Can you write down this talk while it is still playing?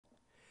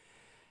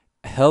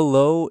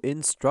Hello,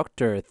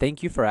 Instructor.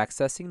 Thank you for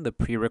accessing the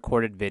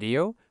pre-recorded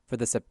video for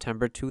the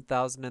September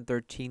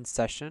 2013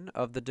 session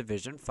of the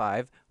Division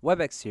 5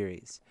 WebEx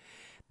series.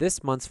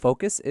 This month's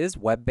focus is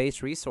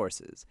web-based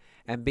resources,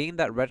 and being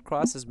that Red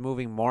Cross is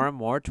moving more and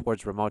more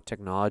towards remote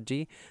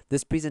technology,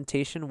 this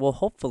presentation will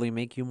hopefully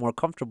make you more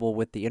comfortable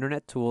with the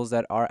internet tools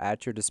that are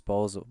at your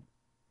disposal.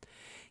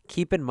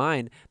 Keep in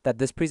mind that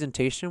this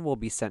presentation will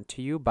be sent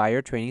to you by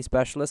your training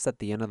specialist at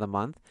the end of the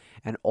month,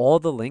 and all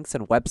the links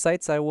and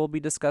websites I will be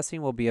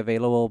discussing will be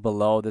available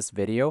below this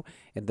video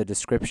in the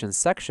description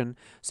section,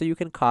 so you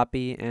can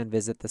copy and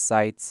visit the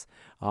sites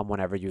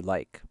whenever you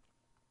like.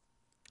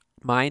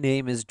 My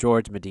name is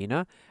George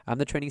Medina. I'm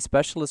the training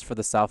specialist for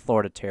the South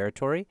Florida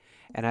Territory,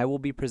 and I will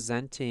be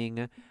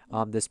presenting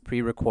this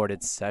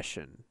pre-recorded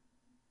session.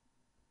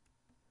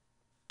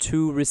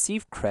 To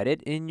receive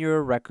credit in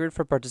your record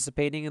for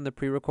participating in the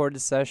pre-recorded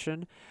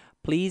session,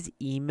 please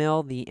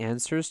email the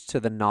answers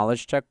to the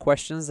knowledge check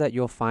questions that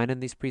you'll find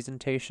in this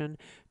presentation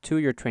to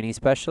your training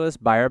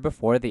specialist by or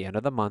before the end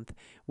of the month,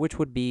 which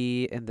would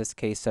be, in this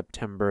case,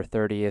 September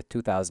 30th,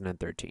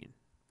 2013.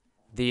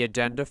 The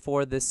agenda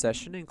for this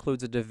session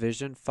includes a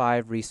Division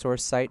 5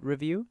 resource site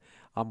review.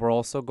 We're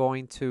also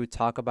going to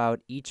talk about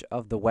each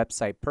of the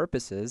website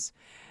purposes.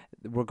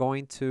 We're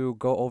going to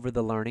go over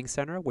the Learning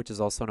Center, which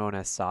is also known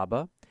as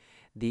SABA,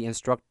 the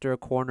Instructor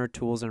Corner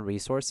tools and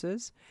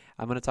resources.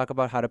 I'm going to talk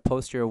about how to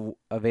post your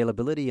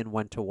availability and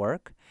when to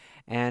work,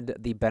 and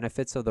the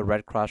benefits of the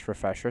Red Cross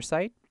Refresher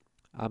site.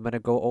 I'm going to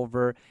go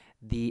over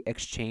the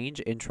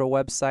Exchange intro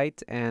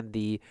website and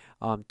the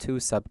two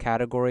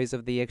subcategories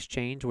of the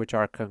Exchange, which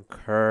are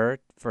Concur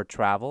for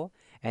travel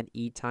and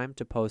eTime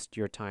to post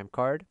your time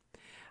card.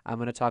 I'm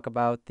going to talk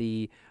about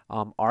the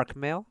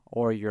ArcMail,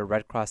 or your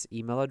Red Cross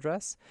email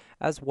address,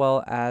 as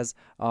well as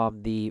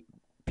the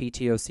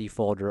PTOC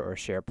folder or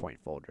SharePoint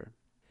folder.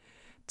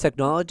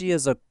 Technology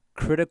is a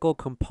critical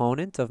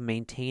component of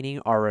maintaining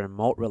our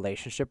remote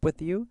relationship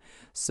with you,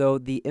 so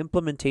the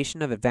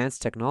implementation of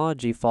advanced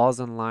technology falls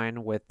in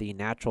line with the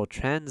natural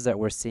trends that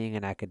we're seeing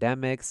in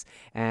academics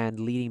and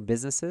leading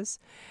businesses,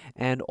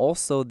 and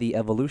also the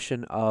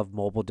evolution of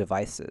mobile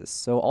devices.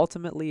 So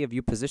ultimately, if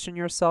you position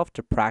yourself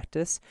to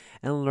practice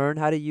and learn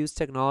how to use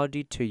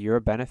technology to your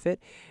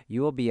benefit,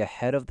 you will be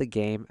ahead of the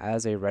game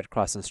as a Red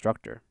Cross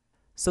instructor.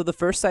 So the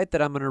first site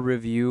that I'm going to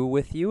review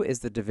with you is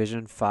the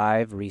Division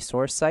 5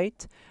 resource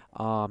site.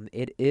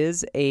 It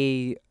is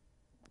a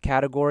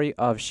category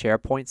of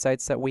SharePoint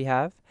sites that we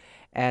have,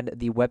 and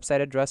the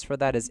website address for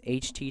that is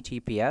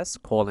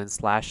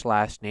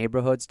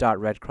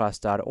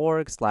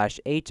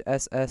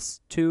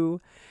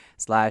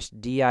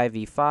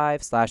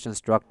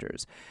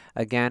https://neighborhoods.redcross.org/hss2/div5/instructors.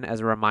 Again, as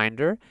a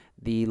reminder,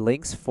 the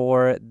links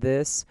for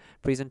this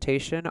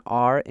presentation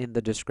are in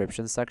the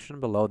description section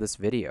below this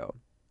video.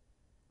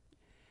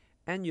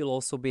 And you'll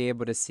also be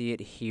able to see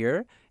it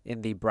here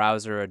in the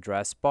browser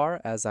address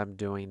bar as I'm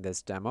doing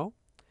this demo.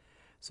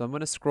 So I'm going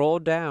to scroll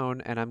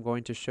down, and I'm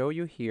going to show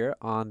you here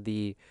on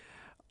the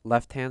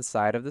left-hand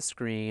side of the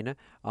screen.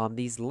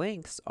 These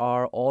links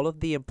are all of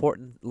the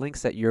important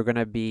links that you're going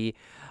to be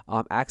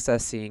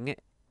accessing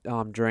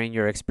during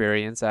your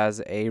experience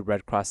as a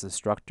Red Cross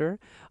instructor.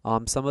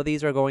 Some of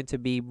these are going to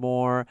be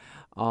more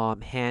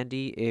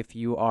handy if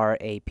you are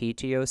a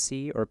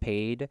PTOC or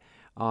paid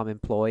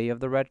employee of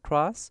the Red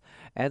Cross,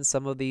 and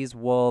some of these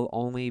will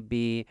only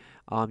be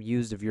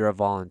used if you're a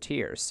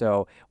volunteer.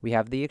 So we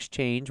have the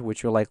Exchange,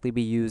 which you'll likely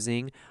be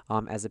using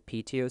as a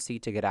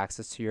PTOC to get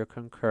access to your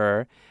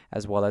Concur,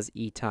 as well as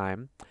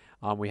eTime.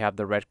 We have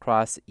the Red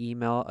Cross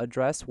email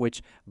address,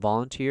 which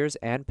volunteers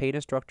and paid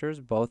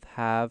instructors both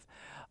have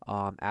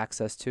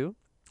access to.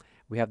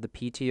 We have the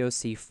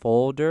PTOC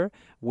folder,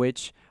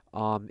 which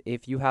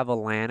if you have a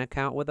LAN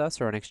account with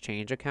us or an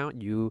Exchange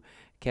account, you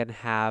can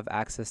have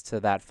access to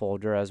that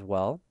folder as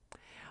well.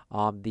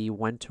 The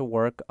When to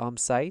Work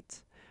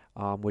site,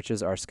 which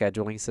is our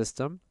scheduling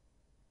system.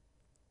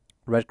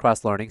 Red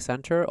Cross Learning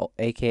Center,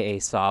 aka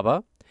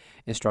SABA.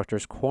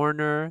 Instructor's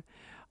Corner,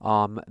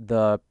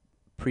 the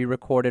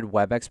pre-recorded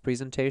WebEx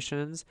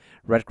presentations,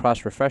 Red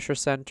Cross Refresher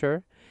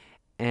Center,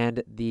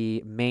 and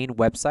the main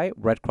website,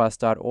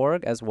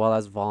 redcross.org, as well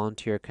as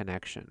Volunteer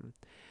Connection.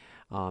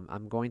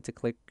 I'm going to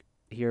click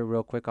here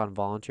real quick on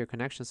Volunteer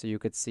Connection so you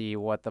could see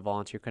what the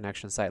Volunteer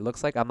Connection site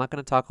looks like. I'm not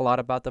going to talk a lot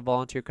about the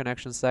Volunteer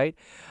Connection site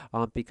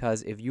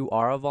because if you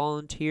are a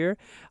volunteer,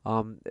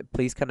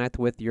 please connect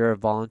with your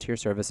volunteer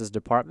services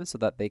department so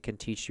that they can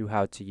teach you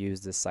how to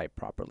use this site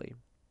properly.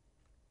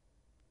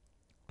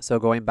 So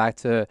going back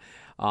to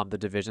the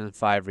Division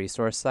 5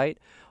 resource site,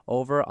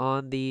 over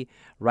on the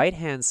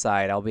right-hand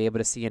side, I'll be able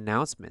to see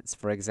announcements.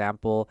 For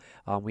example,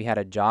 we had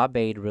a job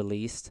aid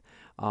released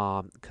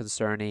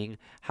concerning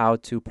how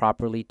to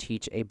properly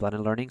teach a blended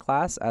learning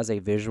class as a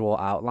visual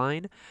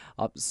outline.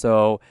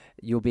 So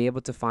you'll be able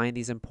to find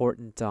these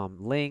important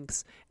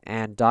links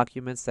and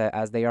documents that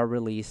as they are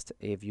released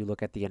if you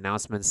look at the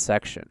announcements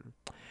section.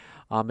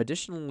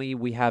 Additionally,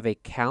 we have a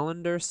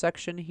calendar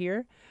section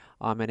here.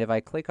 And if I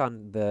click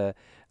on the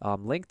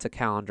link to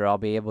calendar, I'll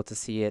be able to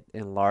see it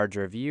in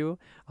larger view.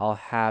 I'll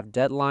have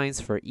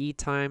deadlines for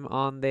e-time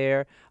on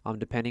there,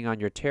 depending on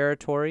your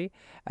territory,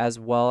 as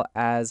well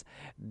as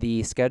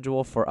the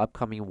schedule for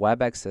upcoming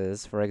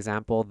WebExes. For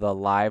example, the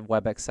live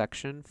WebEx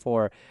section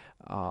for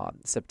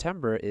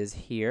September is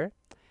here.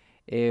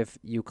 If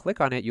you click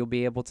on it, you'll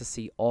be able to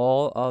see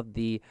all of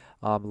the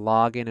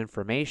login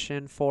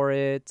information for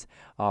it,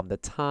 the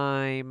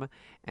time,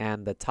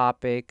 and the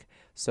topic.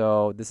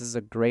 So this is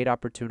a great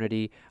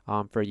opportunity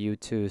for you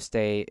to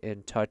stay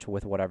in touch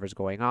with whatever's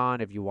going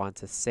on. If you want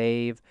to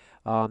save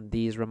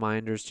these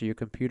reminders to your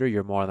computer,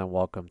 you're more than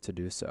welcome to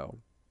do so.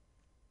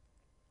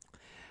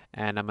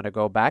 And I'm going to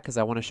go back because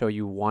I want to show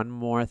you one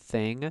more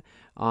thing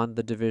on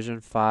the Division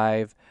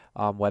 5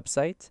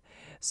 website.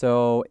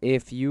 So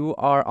if you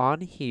are on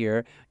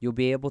here, you'll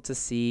be able to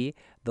see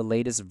the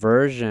latest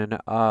version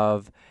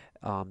of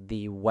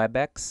the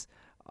WebEx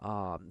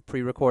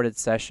pre-recorded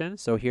session.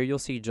 So here you'll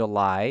see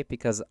July,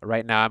 because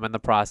right now I'm in the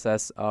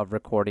process of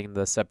recording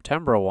the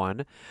September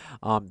one.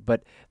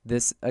 But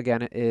this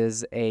again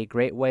is a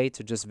great way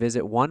to just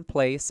visit one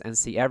place and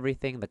see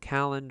everything, the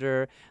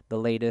calendar, the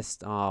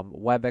latest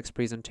WebEx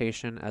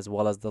presentation, as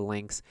well as the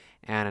links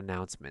and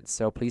announcements.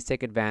 So please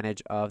take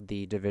advantage of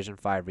the Division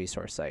 5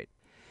 resource site.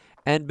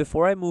 And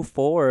before I move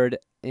forward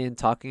in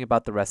talking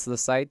about the rest of the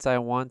sites, I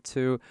want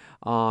to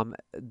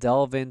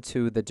delve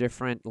into the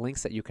different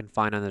links that you can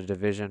find on the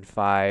Division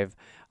 5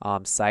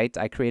 site.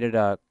 I created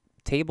a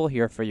table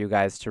here for you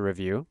guys to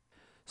review.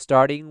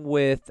 Starting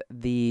with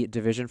the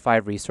Division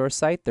 5 resource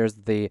site, there's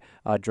the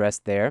address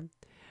there.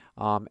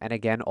 And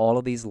again, all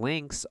of these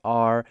links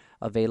are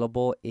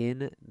available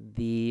in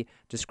the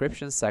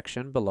description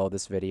section below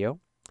this video.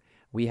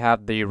 We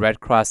have the Red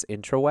Cross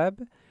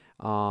Intraweb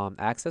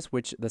access,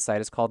 which the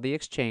site is called the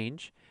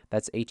Exchange.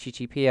 That's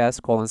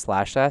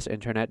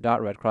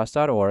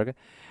https://internet.redcross.org.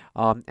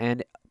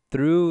 And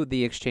through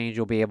the Exchange,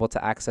 you'll be able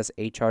to access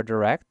HR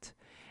Direct.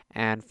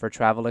 And for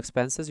travel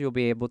expenses, you'll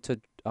be able to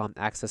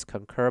access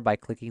Concur by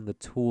clicking the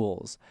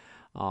Tools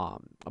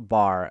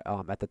bar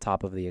at the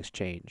top of the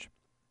Exchange.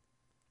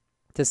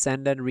 To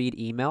send and read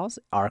emails,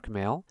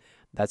 ArcMail.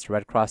 That's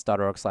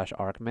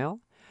redcross.org/ArcMail.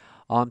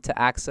 To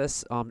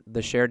access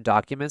the shared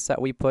documents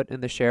that we put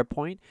in the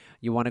SharePoint,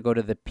 you want to go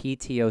to the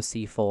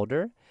PTOC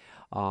folder.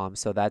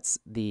 So that's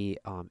the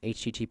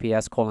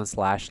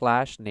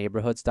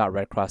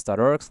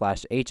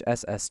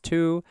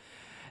https://neighborhoods.redcross.org/HSS2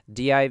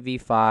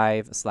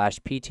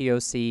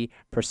 div5/PTOC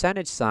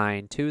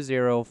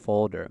 %20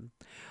 folder.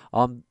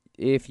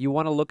 If you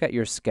want to look at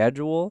your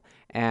schedule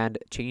and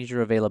change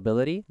your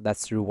availability,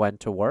 that's through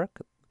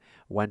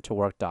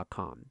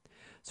whentowork.com.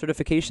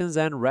 Certifications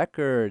and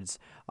records.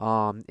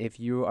 If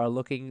you are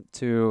looking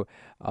to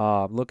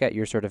look at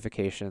your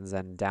certifications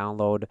and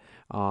download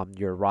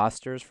your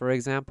rosters, for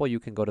example, you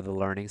can go to the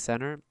Learning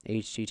Center,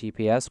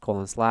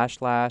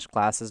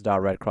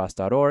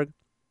 https://classes.redcross.org.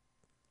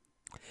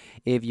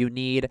 If you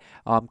need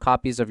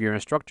copies of your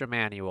instructor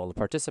manual,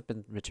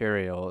 participant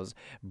materials,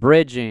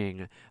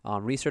 bridging,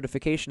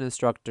 recertification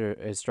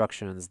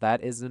instructions,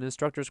 that is an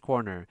Instructor's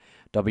Corner,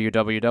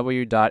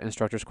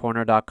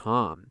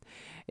 www.instructorscorner.com.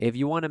 If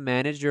you want to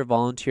manage your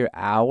volunteer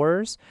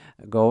hours,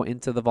 go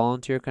into the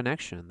Volunteer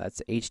Connection.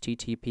 That's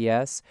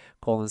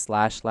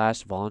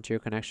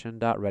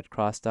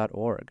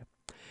https://volunteerconnection.redcross.org.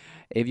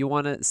 If you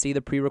want to see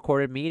the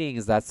pre-recorded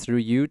meetings, that's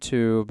through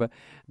YouTube,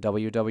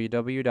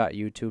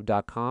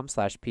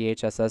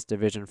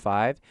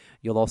 www.youtube.com/phssdivision5.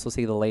 You'll also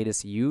see the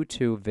latest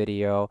YouTube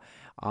video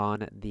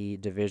on the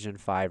Division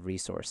 5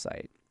 resource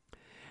site.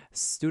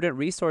 Student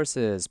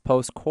resources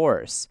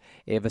post-course.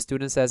 If a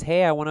student says,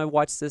 hey, I want to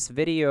watch this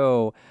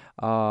video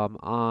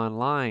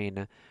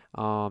online,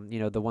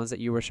 the ones that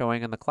you were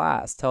showing in the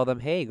class, tell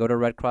them, hey, go to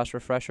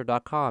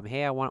redcrossrefresher.com.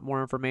 Hey, I want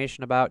more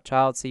information about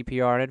child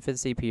CPR and infant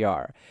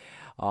CPR.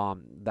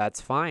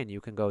 That's fine. You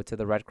can go to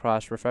the Red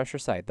Cross Refresher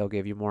site. They'll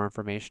give you more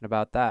information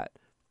about that.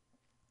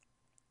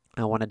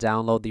 I want to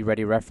download the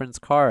Ready Reference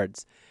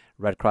cards,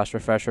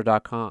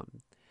 redcrossrefresher.com.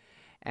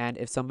 And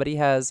if somebody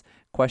has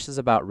questions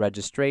about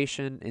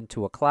registration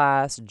into a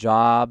class,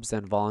 jobs,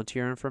 and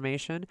volunteer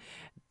information,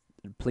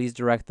 please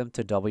direct them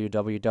to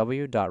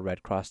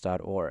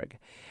www.redcross.org.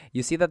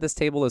 You see that this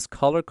table is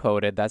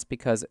color-coded. That's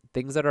because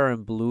things that are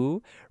in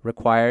blue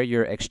require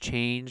your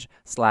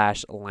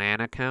Exchange/LAN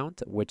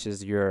account, which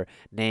is your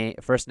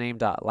first name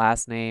dot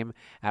last name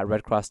at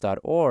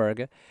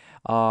redcross.org.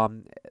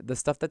 The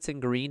stuff that's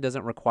in green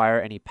doesn't require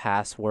any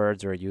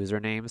passwords or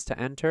usernames to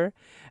enter.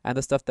 And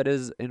the stuff that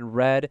is in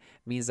red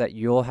means that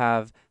you'll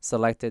have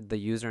selected the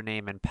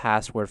username and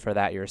password for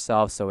that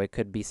yourself. So it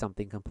could be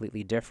something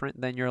completely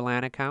different than your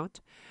LAN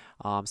account.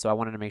 So I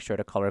wanted to make sure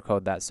to color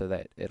code that so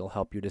that it'll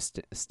help you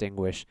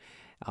distinguish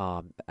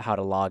how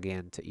to log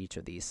in to each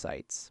of these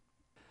sites.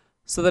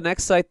 So the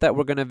next site that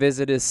we're going to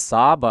visit is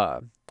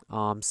Saba.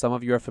 Some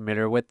of you are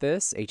familiar with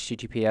this,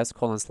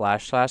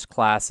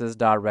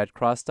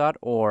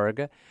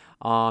 https://classes.redcross.org.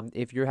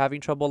 If you're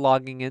having trouble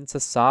logging into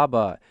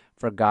Saba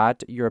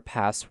forgot your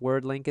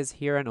password link is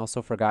here and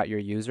also forgot your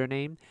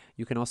username,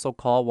 you can also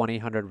call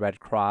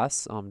 1-800-RED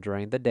Cross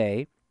during the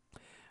day.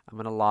 I'm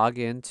going to log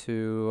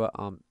into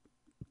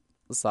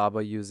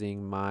Saba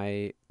using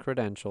my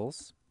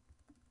credentials.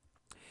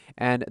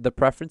 And the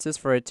preference is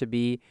for it to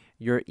be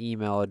your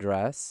email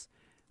address,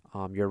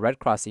 your Red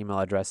Cross email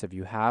address if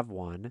you have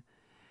one.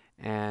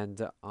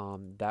 And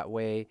that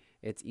way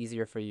it's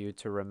easier for you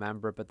to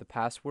remember, but the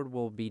password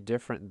will be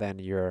different than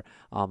your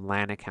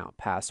LAN account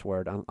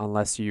password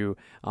unless you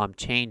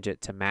change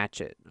it to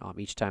match it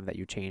each time that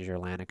you change your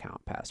LAN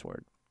account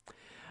password.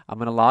 I'm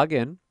going to log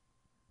in,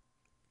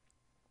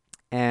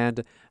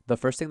 and the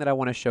first thing that I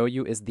want to show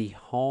you is the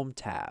Home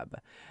tab.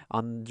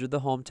 Under the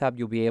Home tab,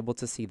 you'll be able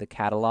to see the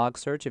catalog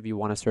search if you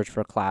want to search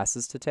for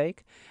classes to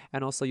take,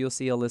 and also you'll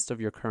see a list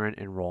of your current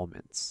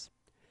enrollments.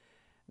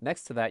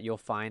 Next to that, you'll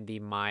find the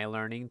My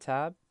Learning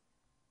tab.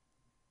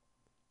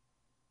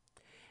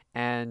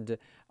 And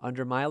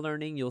under My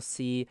Learning, you'll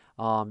see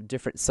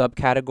different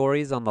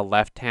subcategories on the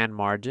left-hand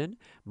margin: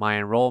 My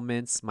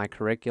Enrollments, My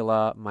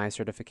Curricula, My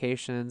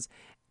Certifications,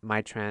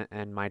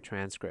 and My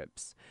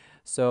Transcripts.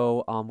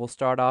 So we'll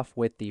start off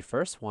with the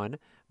first one,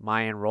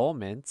 My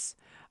Enrollments.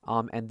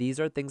 And these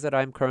are things that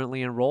I'm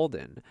currently enrolled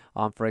in.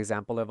 For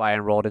example, if I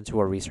enrolled into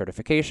a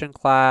recertification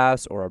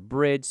class or a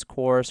bridge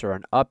course or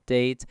an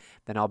update,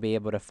 then I'll be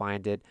able to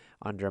find it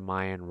under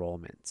My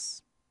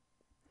Enrollments.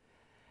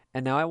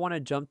 And now I want to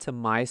jump to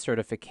My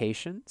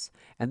Certifications.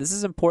 And this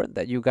is important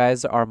that you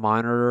guys are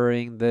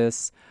monitoring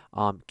this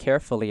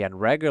carefully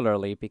and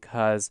regularly,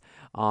 because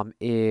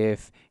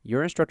if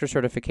your instructor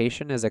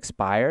certification is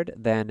expired,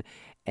 then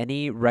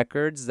any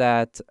records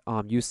that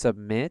you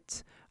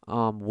submit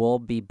will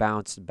be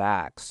bounced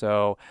back.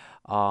 So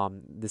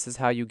this is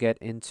how you get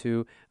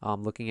into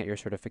looking at your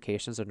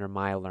certifications under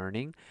My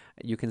Learning.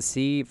 You can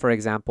see, for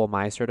example,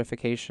 my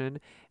certification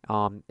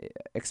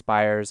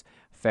expires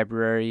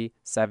February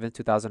 7th,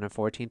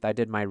 2014. I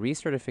did my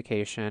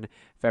recertification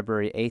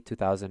February 8th,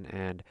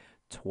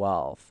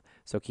 2012.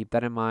 So keep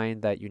that in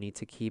mind, that you need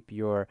to keep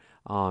your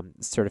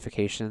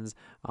certifications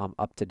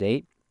up to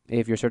date.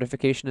 If your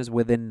certification is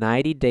within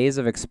 90 days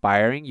of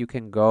expiring, you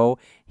can go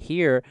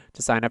here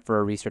to sign up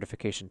for a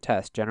recertification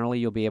test. Generally,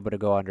 you'll be able to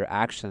go under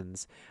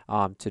Actions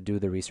to do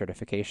the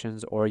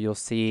recertifications, or you'll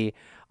see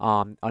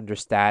under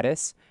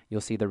Status,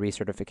 you'll see the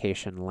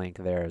recertification link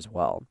there as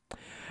well.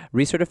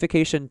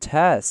 Recertification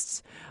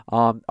tests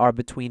are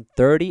between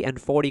 30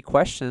 and 40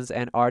 questions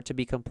and are to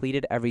be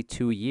completed every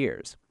 2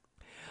 years.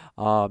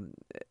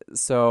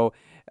 So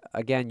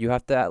again, you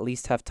have to at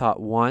least have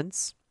taught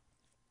once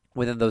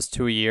within those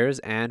 2 years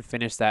and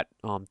finish that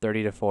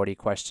 30 to 40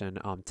 question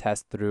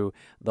test through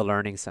the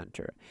Learning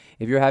Center.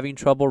 If you're having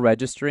trouble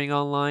registering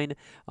online,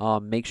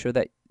 make sure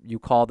that you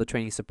call the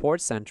Training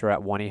Support Center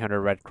at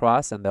 1-800-RED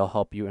Cross, and they'll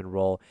help you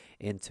enroll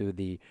into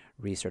the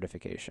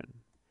recertification.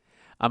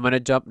 I'm going to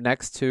jump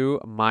next to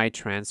My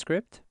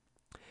Transcript.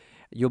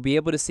 You'll be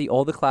able to see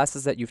all the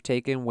classes that you've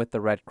taken with the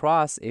Red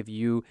Cross if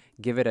you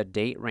give it a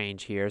date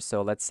range here.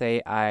 So let's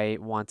say I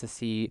want to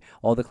see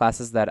all the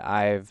classes that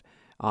I've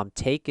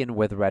taken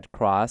with Red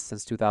Cross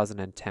since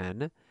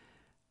 2010.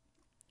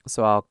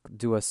 So I'll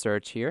do a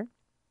search here,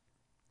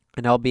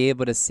 and I'll be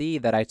able to see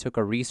that I took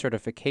a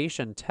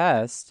recertification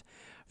test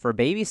for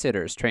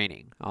babysitters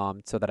training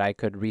so that I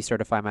could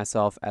recertify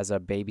myself as a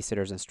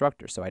babysitter's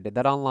instructor. So I did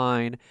that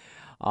online.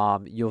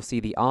 You'll see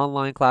the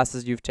online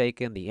classes you've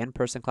taken, the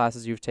in-person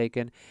classes you've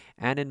taken,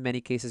 and in many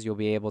cases you'll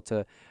be able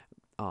to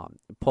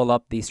pull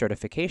up the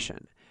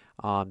certification,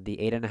 the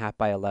 8.5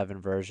 by 11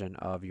 version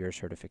of your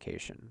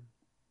certification.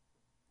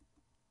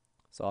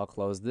 So I'll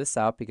close this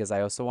out because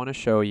I also want to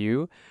show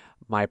you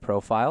my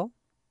profile.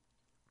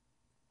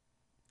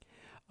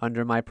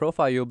 Under My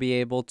Profile, you'll be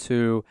able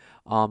to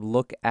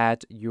look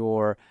at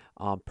your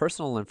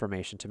personal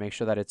information to make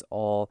sure that it's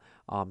all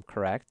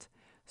correct.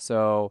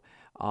 So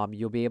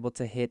you'll be able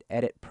to hit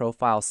Edit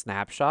Profile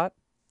Snapshot,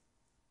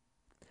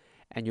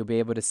 and you'll be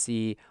able to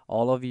see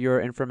all of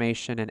your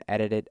information and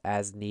edit it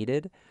as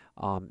needed.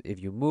 If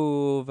you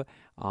move,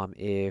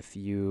 if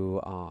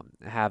you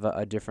have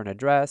a different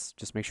address,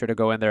 just make sure to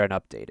go in there and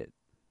update it.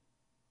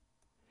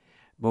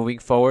 Moving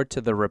forward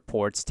to the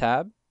Reports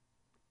tab.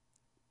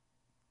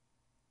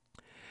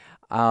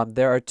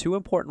 There are 2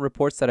 important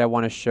reports that I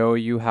want to show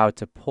you how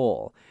to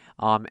pull.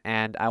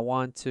 And I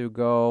want to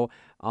go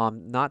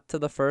not to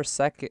the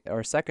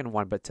second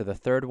one, but to the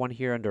third one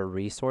here under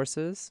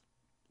Resources.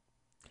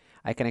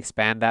 I can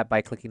expand that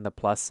by clicking the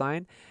plus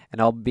sign, and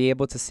I'll be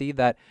able to see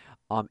that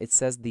it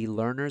says the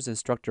Learner's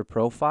Instructor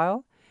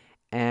Profile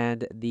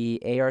and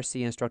the ARC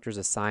Instructor's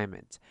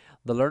Assignment.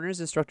 The Learner's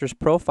Instructor's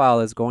Profile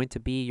is going to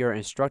be your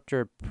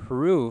instructor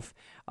proof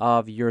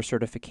of your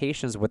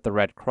certifications with the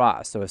Red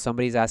Cross. So if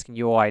somebody's asking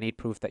you, oh, I need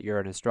proof that you're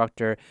an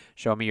instructor,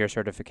 show me your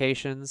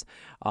certifications,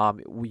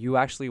 you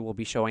actually will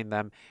be showing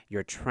them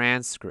your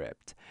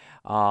transcript.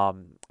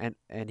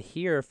 And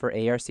here for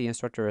ARC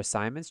Instructor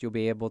Assignments, you'll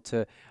be able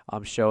to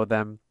show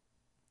them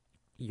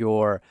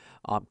your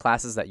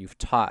classes that you've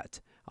taught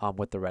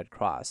with the Red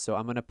Cross. So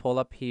I'm going to pull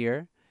up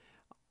here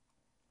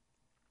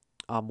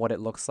what it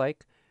looks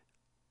like.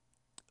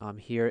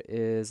 Here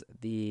is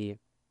the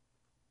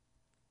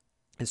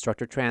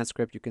instructor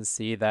transcript. You can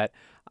see that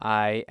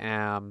I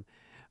am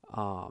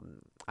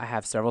I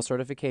have several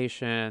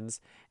certifications,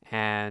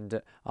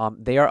 and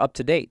they are up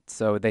to date.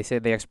 So they say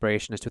the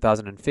expiration is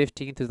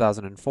 2015,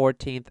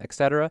 2014,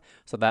 etc.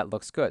 So that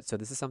looks good. So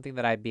this is something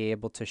that I'd be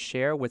able to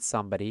share with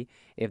somebody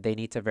if they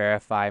need to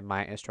verify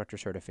my instructor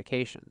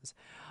certifications.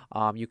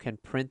 You can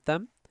print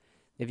them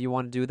if you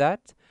want to do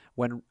that.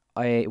 When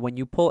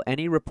you pull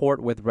any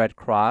report with Red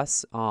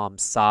Cross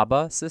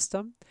SABA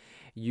system,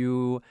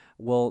 you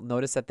will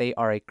notice that they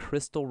are a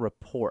crystal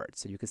report.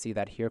 So you can see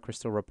that here,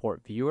 crystal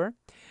report viewer.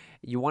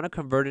 You want to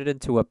convert it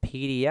into a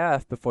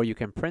PDF before you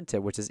can print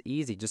it, which is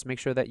easy. Just make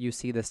sure that you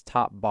see this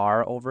top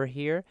bar over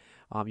here.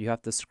 You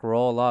have to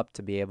scroll up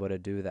to be able to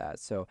do that.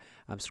 So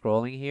I'm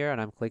scrolling here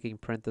and I'm clicking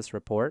print this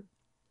report.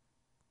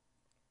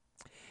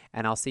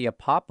 And I'll see a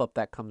pop-up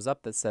that comes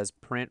up that says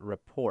print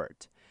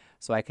report.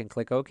 So I can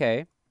click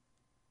OK.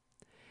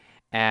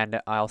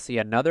 And I'll see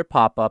another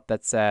pop-up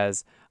that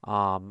says,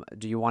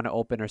 do you want to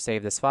open or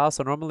save this file?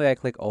 So normally I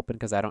click open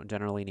because I don't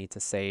generally need to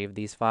save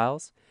these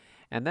files.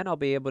 And then I'll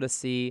be able to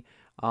see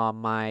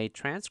my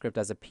transcript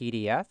as a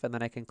PDF, and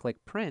then I can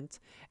click print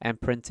and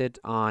print it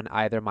on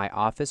either my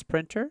office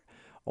printer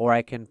or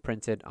I can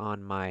print it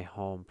on my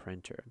home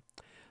printer.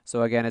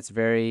 So again, it's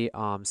very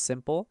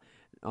simple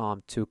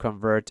to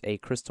convert a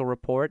crystal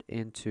report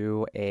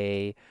into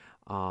a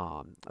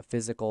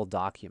physical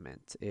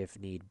document if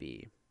need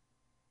be.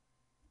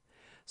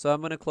 So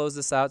I'm going to close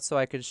this out so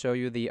I can show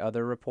you the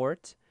other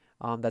report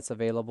that's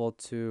available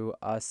to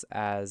us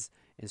as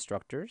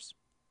instructors.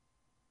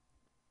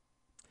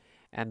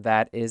 And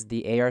that is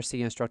the ARC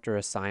instructor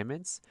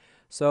assignments.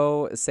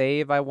 So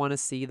say if I want to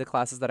see the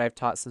classes that I've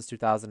taught since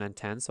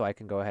 2010, so I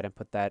can go ahead and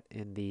put that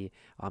in the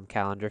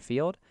calendar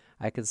field.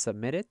 I can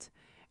submit it,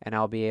 and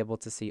I'll be able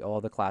to see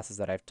all the classes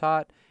that I've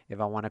taught.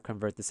 If I want to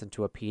convert this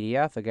into a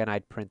PDF, again,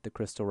 I'd print the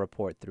crystal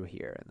report through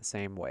here in the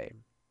same way.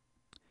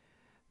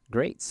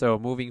 Great. So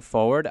moving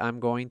forward, I'm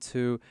going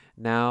to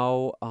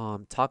now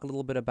talk a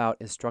little bit about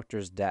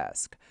Instructor's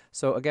Desk.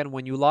 So again,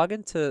 when you log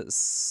into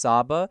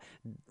SABA,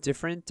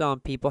 different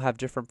people have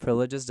different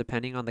privileges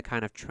depending on the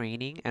kind of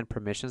training and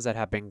permissions that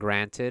have been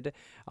granted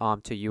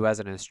to you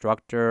as an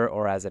instructor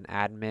or as an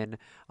admin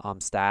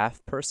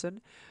staff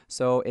person.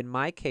 So in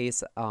my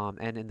case,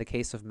 and in the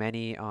case of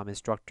many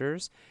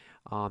instructors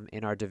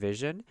in our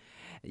division,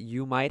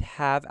 you might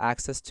have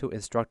access to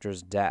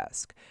Instructor's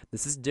Desk.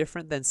 This is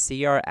different than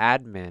CR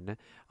Admin.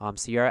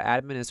 CR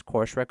Admin is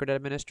course record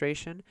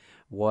administration.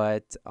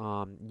 What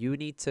you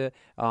need to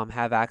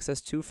have access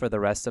to for the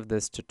rest of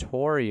this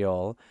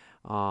tutorial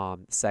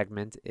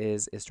segment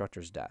is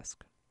Instructor's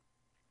Desk.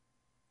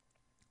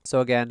 So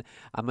again,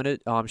 I'm going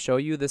to show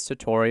you this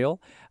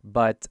tutorial,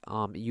 but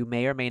you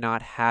may or may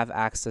not have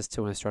access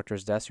to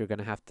Instructor's Desk. You're going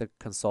to have to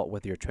consult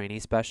with your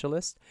training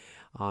specialist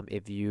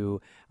if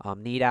you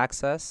need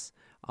access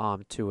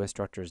to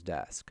Instructor's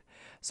Desk.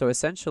 So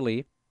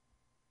essentially,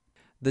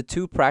 the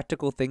two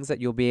practical things that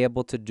you'll be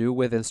able to do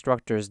with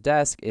Instructor's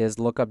Desk is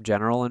look up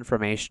general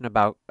information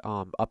about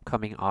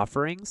upcoming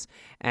offerings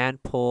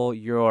and pull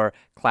your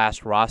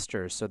class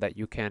rosters so that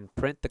you can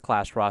print the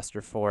class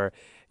roster for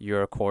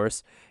your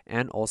course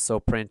and also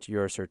print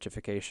your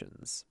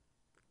certifications.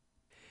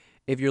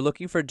 If you're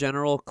looking for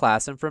general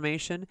class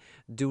information,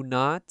 do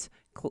not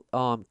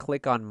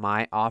click on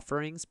My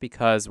Offerings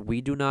because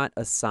we do not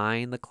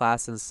assign the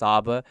class in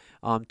SABA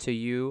to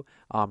you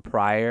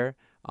prior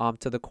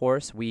to the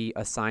course. We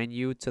assign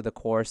you to the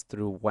course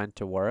through When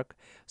to Work.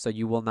 So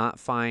you will not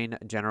find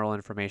general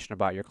information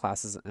about your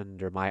classes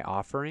under My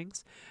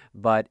Offerings.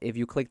 But if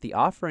you click the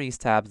Offerings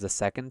tab, the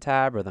second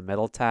tab or the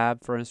middle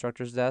tab for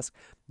Instructor's Desk,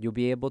 you'll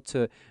be able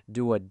to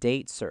do a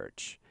date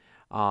search.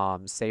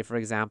 Say, for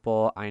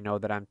example, I know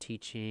that I'm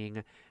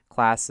teaching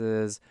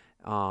classes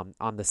on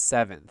the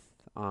 7th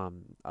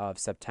of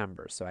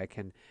September. So I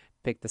can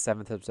pick the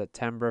 7th of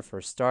September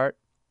for start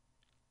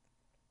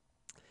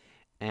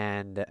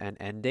and an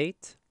end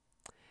date.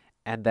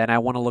 And then I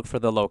want to look for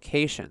the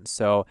location.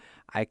 So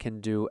I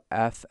can do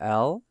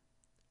FL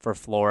for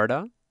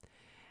Florida.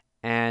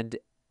 And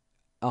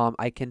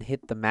I can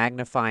hit the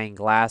magnifying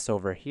glass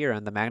over here.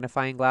 And the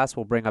magnifying glass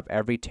will bring up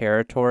every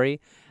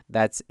territory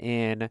that's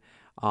in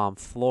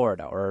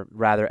Florida, or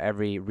rather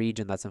every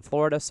region that's in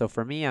Florida. So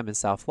for me, I'm in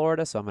South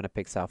Florida, so I'm going to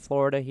pick South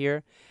Florida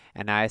here.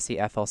 And now I see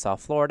FL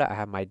South Florida. I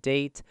have my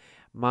date,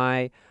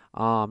 my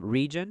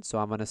region, so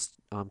I'm going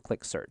to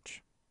click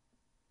search.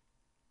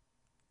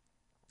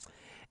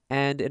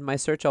 And in my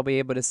search, I'll be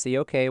able to see,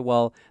 okay,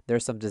 well,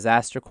 there's some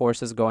disaster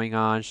courses going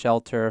on,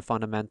 shelter,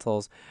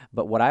 fundamentals.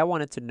 But what I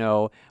wanted to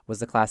know was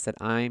the class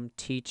that I'm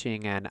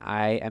teaching, and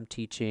I am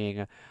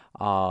teaching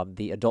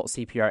the Adult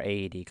CPR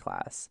AED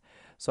class.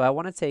 So I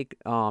want to take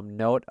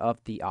note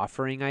of the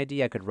offering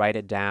ID. I could write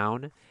it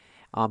down,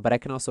 but I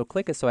can also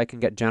click it so I can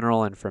get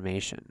general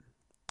information.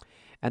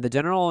 And the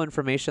general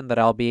information that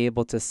I'll be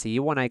able to see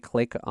when I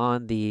click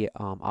on the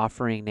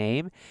offering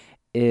name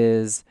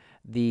is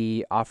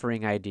the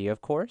offering ID,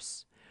 of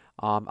course.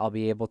 I'll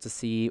be able to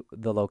see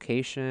the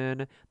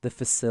location, the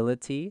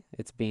facility.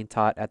 It's being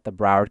taught at the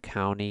Broward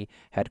County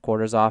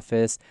headquarters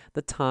office,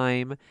 the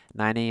time,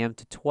 9 a.m.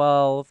 to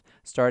 12,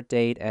 start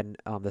date, and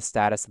the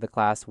status of the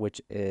class,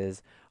 which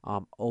is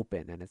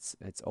open, and it's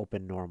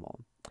open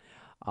normal.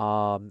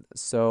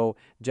 So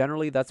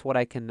generally that's what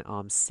I can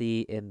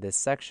see in this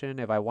section.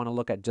 If I want to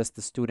look at just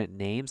the student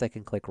names, I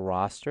can click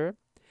roster.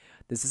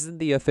 This isn't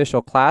the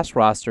official class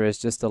roster, it's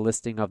just a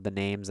listing of the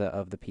names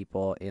of the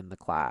people in the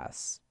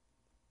class.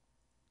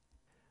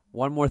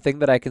 One more thing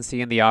that I can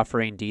see in the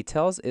offering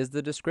details is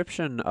the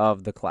description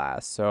of the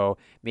class. So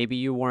maybe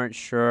you weren't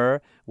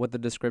sure what the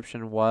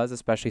description was,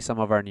 especially some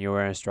of our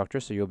newer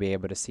instructors, so you'll be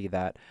able to see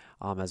that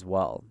as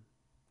well.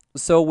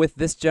 So with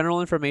this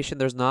general information,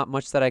 there's not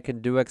much that I can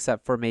do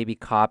except for maybe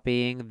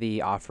copying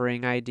the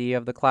offering ID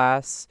of the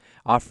class.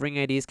 Offering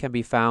IDs can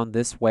be found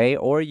this way,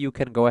 or you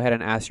can go ahead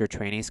and ask your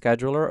training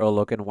scheduler or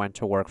look in when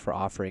to work for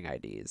offering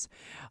IDs.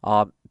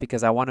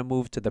 Because I want to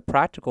move to the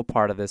practical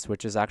part of this,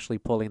 which is actually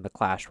pulling the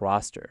class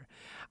roster.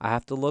 I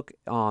have to look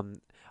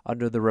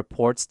under the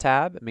reports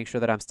tab, make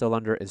sure that I'm still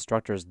under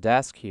instructor's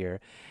desk here,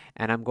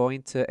 and I'm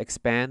going to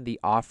expand the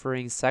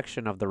offering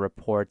section of the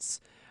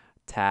reports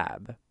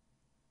tab.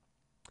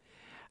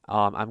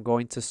 I'm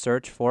going to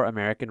search for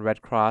American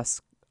Red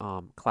Cross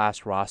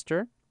class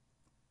roster,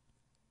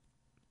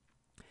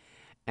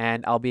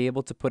 and I'll be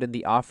able to put in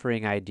the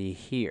offering ID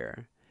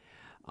here.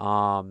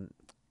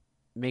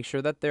 Make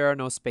sure that there are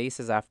no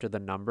spaces after the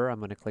number. I'm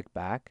going to click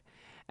back,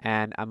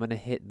 and I'm going to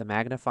hit the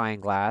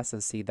magnifying glass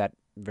and see that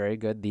very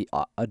good. The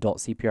adult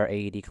CPR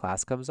AED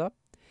class comes up,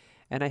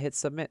 and I hit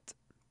submit.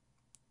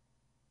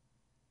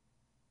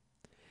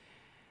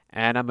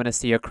 And I'm going to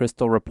see a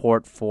crystal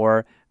report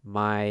for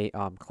my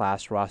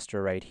class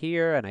roster right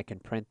here, and I can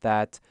print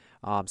that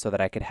so that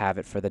I could have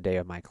it for the day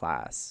of my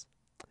class.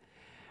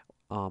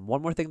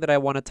 One more thing that I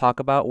want to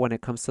talk about when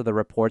it comes to the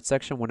report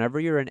section,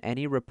 whenever you're in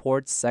any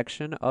reports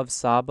section of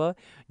SABA,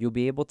 you'll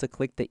be able to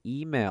click the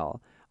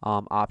email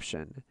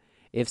option.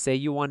 If, say,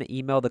 you want to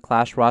email the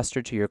class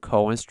roster to your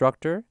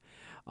co-instructor,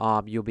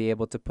 you'll be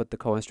able to put the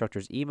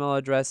co-instructor's email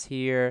address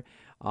here,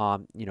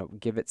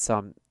 give it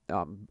some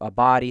a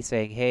body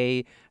saying,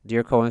 hey,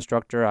 dear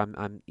co-instructor,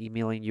 I'm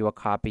emailing you a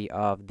copy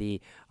of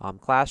the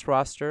class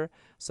roster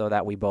so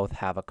that we both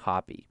have a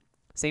copy.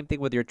 Same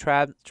thing with your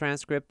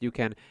transcript. You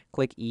can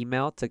click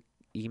email to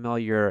email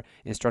your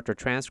instructor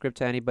transcript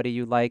to anybody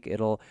you like.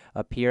 It'll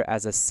appear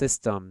as a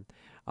system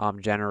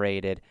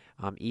generated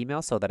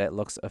email so that it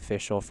looks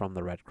official from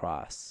the Red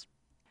Cross.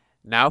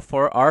 Now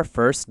for our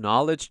first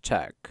knowledge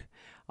check.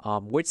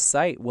 Which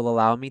site will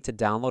allow me to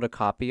download a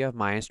copy of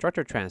my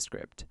instructor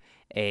transcript?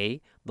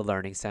 A, the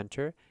Learning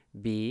Center,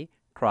 B,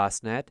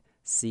 CrossNet,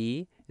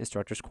 C,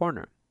 Instructor's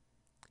Corner.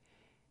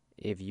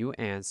 If you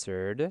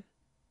answered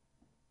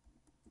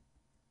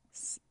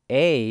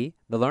A,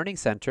 the Learning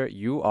Center,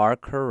 you are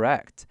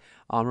correct.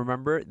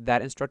 Remember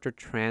that instructor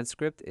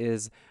transcript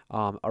is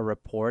a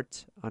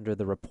report under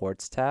the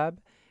Reports tab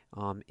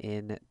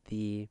in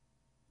the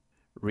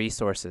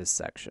Resources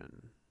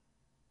section.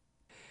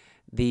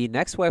 The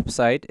next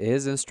website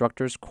is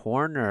Instructor's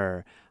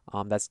Corner.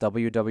 That's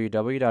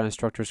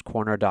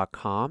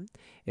www.instructorscorner.com.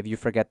 If you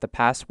forget the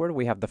password,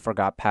 we have the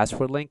forgot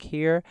password link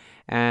here.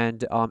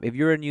 And if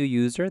you're a new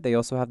user, they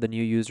also have the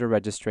new user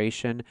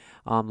registration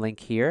link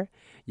here.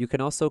 You can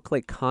also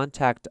click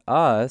Contact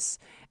Us,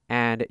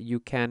 and you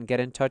can get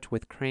in touch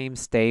with Crane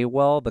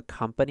Staywell, the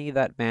company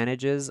that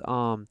manages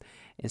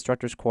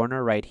Instructor's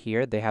Corner right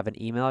here. They have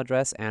an email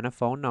address and a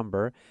phone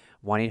number,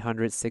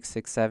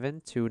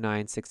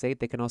 1-800-667-2968.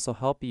 They can also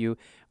help you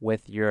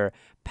with your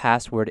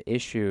password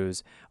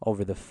issues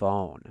over the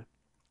phone.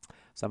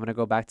 So I'm going to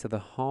go back to the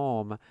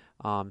home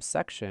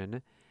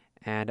section,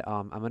 and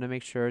I'm going to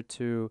make sure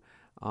to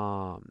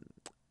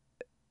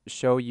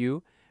show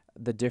you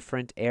the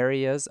different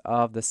areas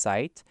of the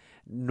site.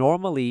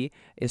 Normally,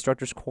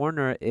 Instructor's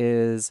Corner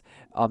is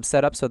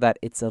set up so that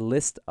it's a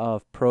list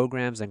of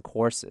programs and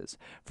courses.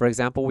 For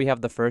example, we have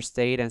the First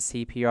Aid and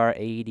CPR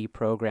AED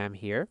program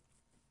here.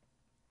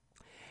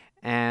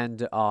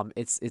 And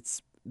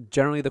it's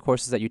generally the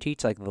courses that you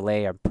teach, like the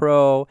Lay and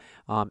Pro,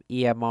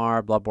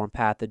 EMR, bloodborne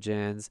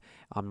pathogens,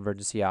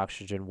 emergency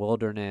oxygen,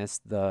 wilderness,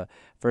 the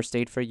First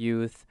Aid for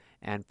Youth,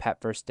 and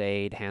Pet First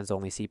Aid,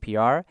 hands-only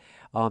CPR.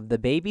 The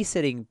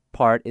babysitting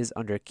part is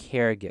under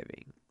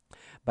caregiving.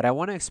 But I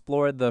want to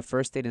explore the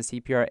First Aid and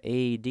CPR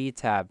AED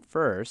tab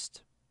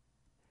first,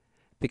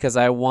 because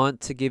I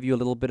want to give you a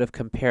little bit of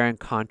compare and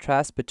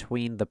contrast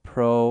between the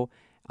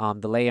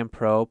Lay and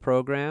Pro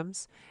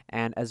programs,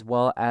 and as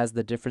well as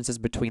the differences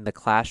between the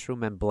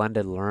classroom and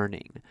blended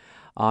learning.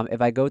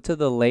 If I go to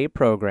the Lay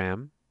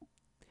program,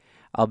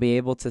 I'll be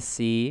able to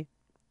see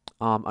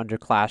under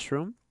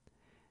classroom,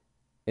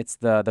 it's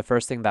the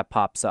first thing that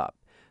pops up.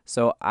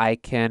 So I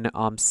can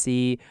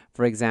see,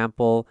 for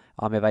example,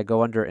 if I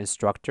go under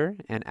Instructor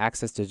and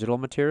Access Digital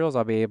Materials,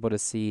 I'll be able to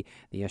see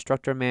the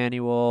instructor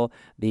manual,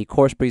 the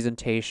course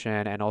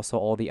presentation, and also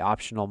all the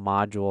optional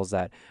modules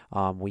that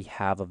we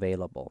have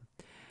available.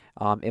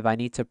 If I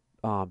need to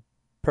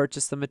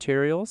purchase the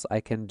materials, I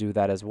can do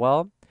that as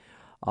well.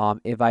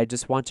 If I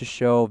just want to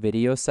show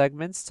video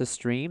segments to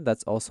stream,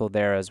 that's also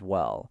there as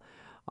well.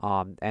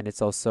 And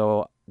it's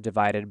also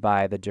divided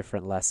by the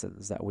different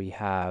lessons that we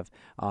have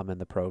in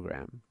the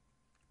program.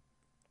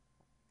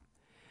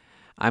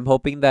 I'm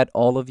hoping that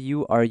all of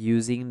you are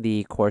using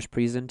the course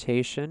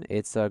presentation.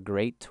 It's a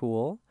great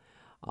tool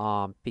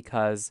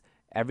because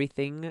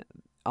everything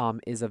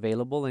is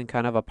available in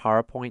kind of a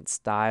PowerPoint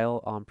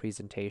style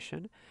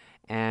presentation.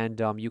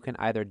 And you can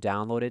either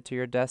download it to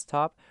your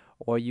desktop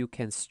or you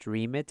can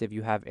stream it if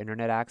you have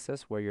internet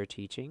access where you're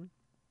teaching.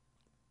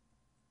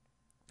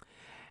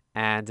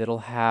 And it'll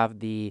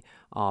have the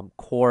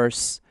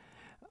course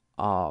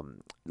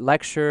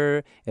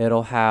lecture,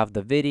 it'll have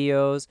the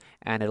videos,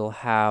 and it'll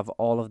have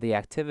all of the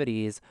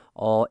activities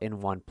all in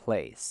one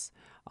place.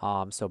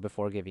 So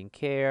before giving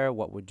care,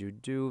 what would you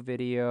do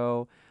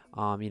video,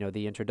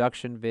 the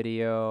introduction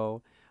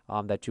video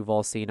that you've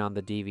all seen on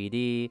the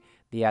DVD,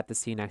 the at the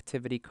scene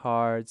activity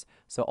cards.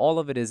 So all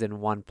of it is in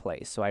one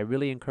place. So I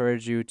really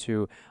encourage you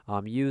to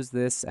use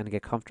this and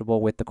get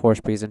comfortable with the course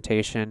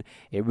presentation.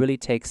 It really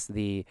takes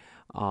the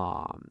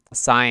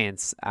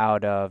science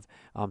out of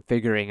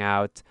figuring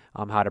out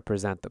how to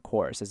present the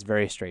course. It's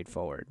very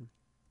straightforward.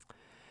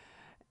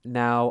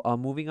 Now,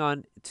 moving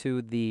on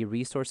to the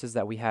resources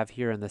that we have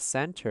here in the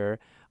center,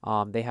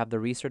 they have the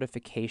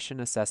recertification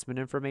assessment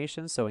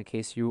information. So in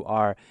case you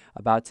are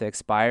about to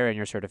expire in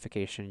your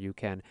certification, you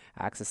can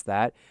access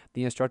that.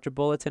 The instructor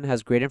bulletin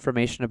has great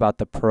information about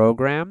the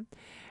program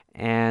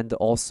and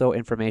also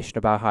information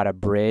about how to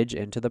bridge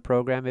into the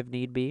program if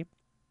need be.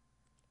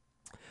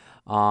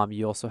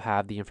 You also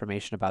have the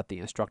information about the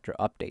instructor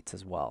updates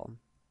as well.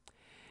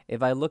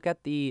 If I look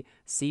at the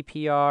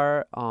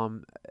CPR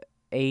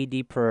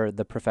AED per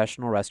the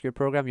professional rescue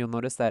program, you'll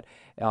notice that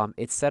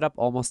it's set up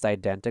almost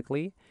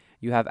identically.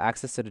 You have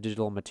access to the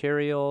digital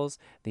materials,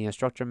 the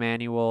instructor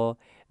manual,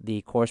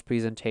 the course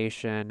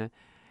presentation,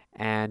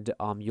 and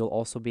you'll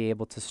also be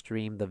able to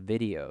stream the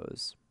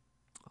videos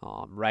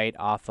right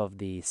off of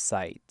the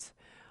site.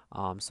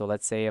 So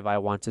let's say if I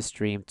want to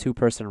stream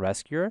two-person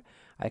rescuer,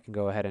 I can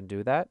go ahead and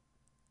do that.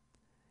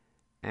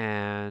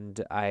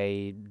 And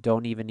I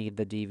don't even need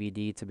the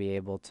DVD to be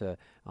able to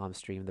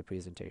stream the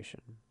presentation.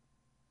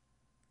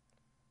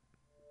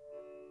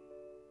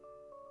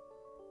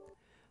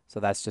 So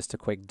that's just a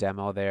quick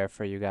demo there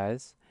for you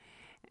guys.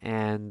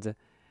 And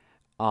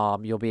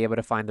you'll be able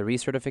to find the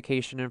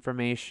recertification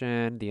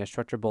information, the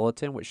instructor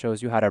bulletin, which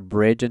shows you how to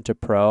bridge into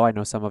Pro. I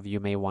know some of you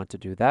may want to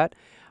do that.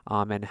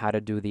 And how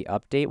to do the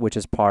update, which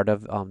is part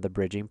of the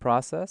bridging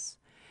process.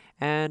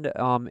 And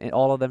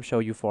all of them show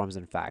you forms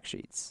and fact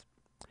sheets.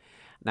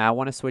 Now I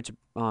want to switch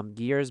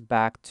gears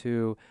back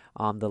to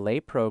the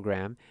lay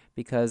program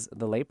because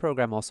the lay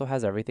program also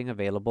has everything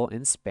available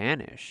in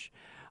Spanish.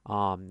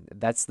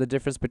 That's the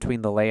difference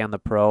between the lay and the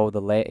pro.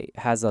 The lay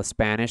has a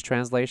Spanish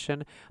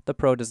translation. The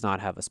pro does not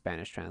have a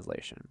Spanish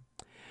translation.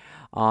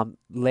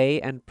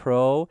 Lay and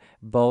pro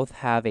both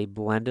have a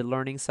blended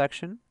learning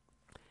section.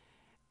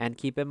 And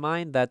keep in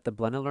mind that the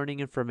blended learning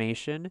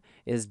information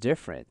is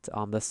different.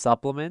 The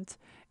supplement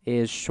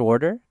is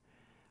shorter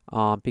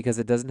because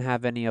it doesn't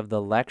have any of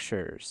the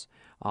lectures.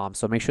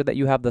 So make sure that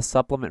you have the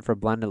supplement for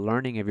blended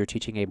learning if you're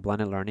teaching a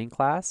blended learning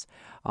class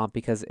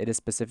because it is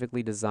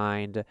specifically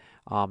designed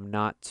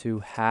not to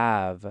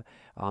have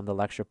the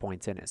lecture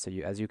points in it. So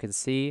as you can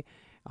see,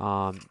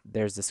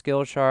 there's the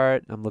skill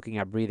chart. I'm looking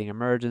at breathing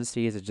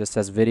emergencies. It just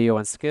says video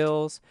and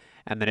skills.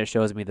 And then it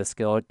shows me the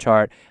skill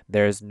chart.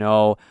 There's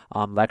no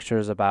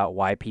lectures about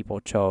why people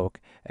choke,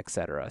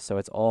 etc. So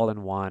it's all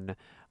in one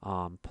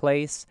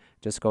place.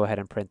 Just go ahead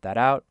and print that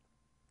out.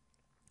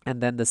 And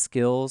then the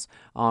skills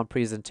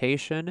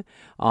presentation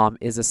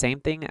is the same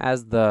thing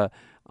as the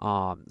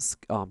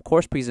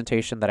course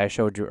presentation that I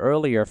showed you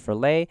earlier for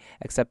lay,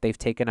 except they've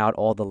taken out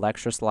all the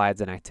lecture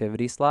slides and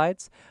activity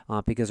slides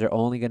because they're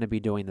only going to be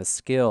doing the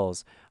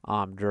skills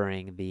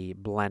during the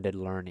blended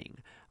learning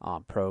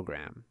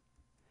program.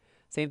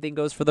 Same thing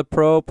goes for the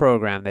pro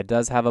program that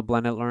does have a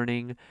blended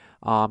learning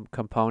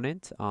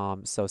component,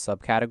 so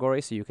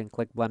subcategory, so you can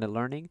click blended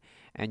learning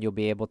and you'll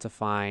be able to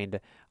find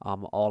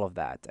all of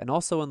that. And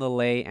also in the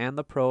lay and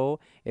the pro,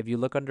 if you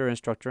look under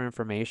instructor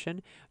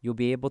information, you'll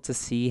be able to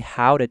see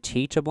how to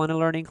teach a blended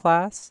learning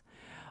class.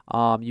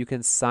 You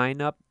can sign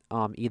up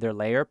either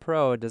lay or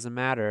pro, it doesn't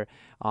matter,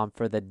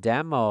 for the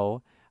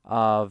demo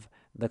of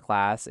the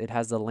class. It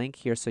has the link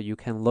here so you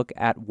can look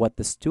at what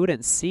the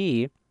students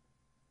see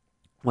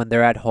when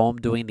they're at home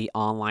doing the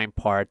online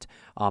part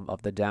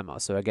of the demo.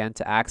 So again,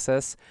 to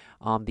access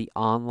the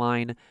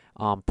online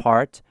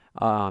part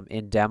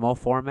in demo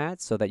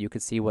format so that you can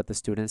see what the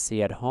students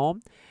see at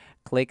home,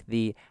 click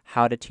the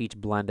How to Teach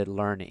Blended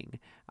Learning,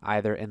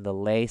 either in the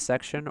lay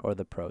section or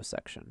the pro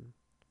section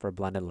for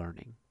blended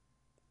learning.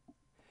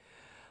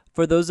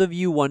 For those of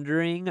you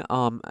wondering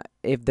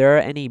if there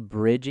are any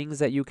bridgings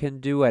that you can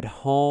do at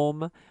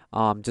home,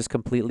 just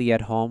completely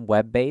at home,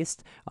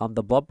 web-based,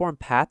 the bloodborne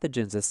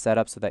pathogens is set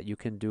up so that you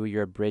can do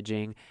your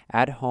bridging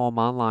at home,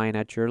 online,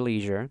 at your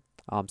leisure.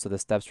 So the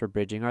steps for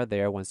bridging are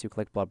there. Once you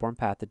click bloodborne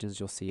pathogens,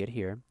 you'll see it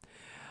here.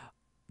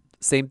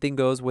 Same thing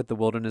goes with the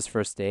wilderness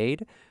first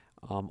aid.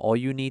 All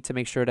you need to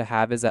make sure to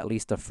have is at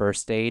least a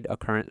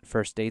current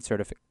first aid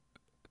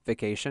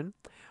certification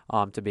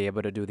to be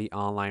able to do the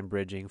online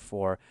bridging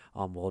for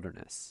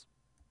wilderness.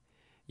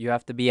 You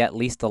have to be at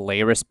least a lay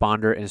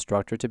responder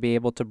instructor to be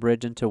able to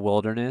bridge into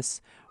wilderness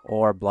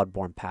or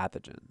bloodborne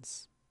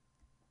pathogens.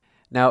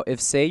 Now, if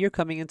say you're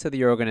coming into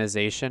the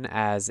organization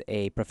as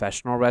a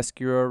professional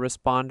rescuer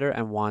responder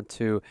and want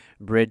to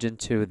bridge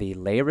into the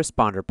lay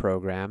responder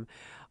program,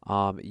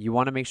 you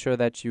want to make sure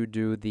that you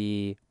do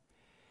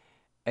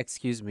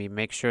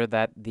make sure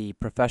that the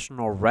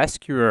professional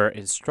rescuer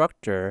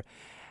instructor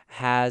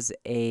has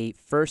a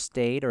first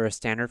aid or a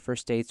standard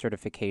first aid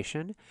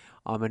certification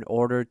in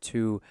order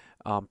to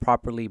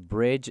properly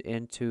bridge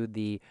into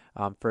the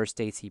first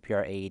aid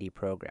CPR AED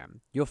program.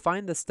 You'll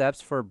find the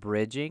steps for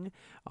bridging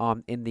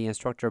in the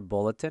instructor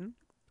bulletin.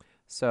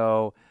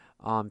 So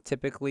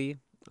typically,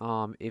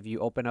 if you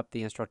open up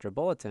the instructor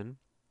bulletin,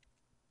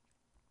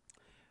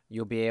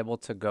 you'll be able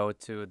to go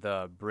to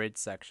the bridge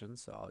section.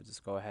 So I'll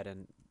just go ahead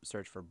and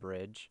search for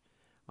bridge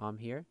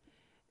here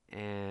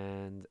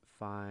and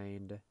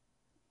find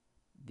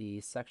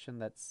the section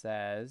that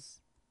says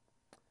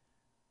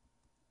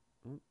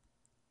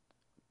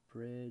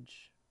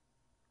bridge.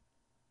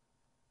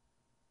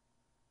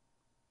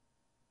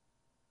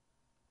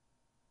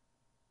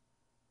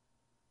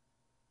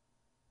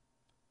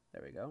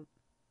 There we go.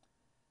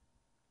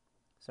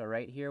 So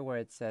right here where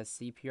it says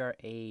CPR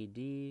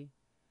AED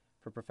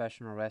for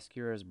professional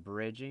rescuers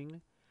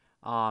bridging.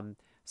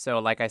 So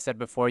like I said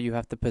before, you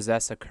have to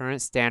possess a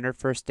current standard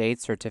first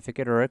aid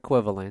certificate or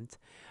equivalent,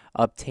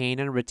 obtain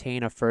and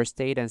retain a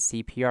first aid and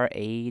CPR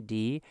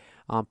AED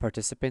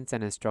participants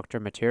and instructor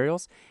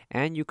materials,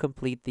 and you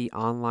complete the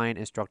online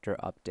instructor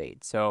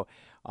update. So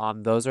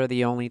those are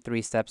the only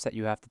 3 steps that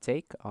you have to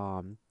take.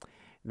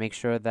 Make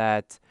sure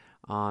that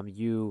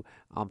you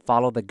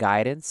follow the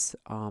guidance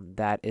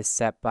that is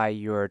set by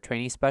your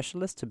training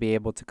specialist to be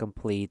able to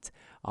complete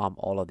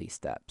all of these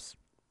steps.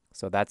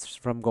 So that's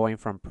from going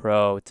from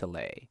pro to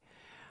lay.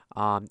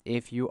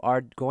 If you are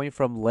going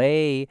from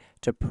lay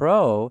to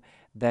pro,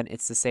 then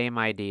it's the same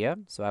idea.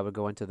 So I would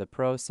go into the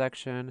pro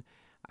section.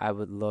 I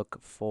would look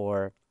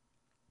for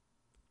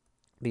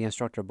the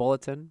instructor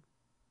bulletin.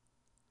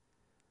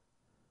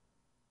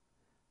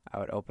 I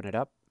would open it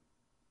up.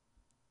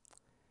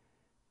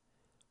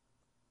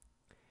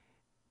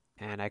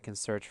 And I can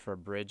search for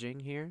bridging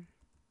here.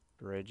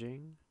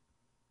 Bridging.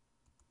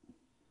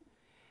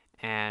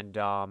 And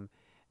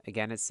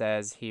again, it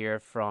says here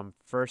from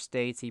first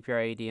aid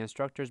CPR AED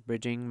instructors,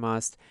 bridging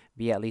must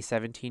be at least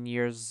 17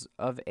 years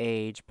of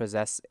age,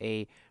 possess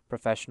a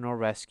professional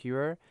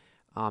rescuer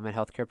and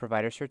healthcare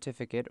provider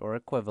certificate or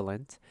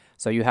equivalent.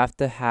 So you have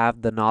to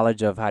have the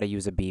knowledge of how to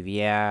use a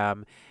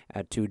BVM,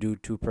 to do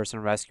two-person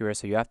rescuer.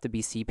 So you have to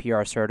be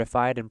CPR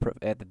certified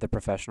at the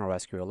professional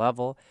rescuer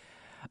level.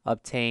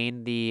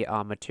 Obtain the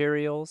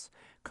materials,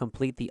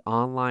 complete the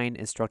online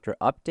instructor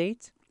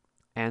update,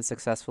 and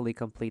successfully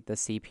complete the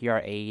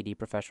CPR AED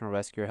Professional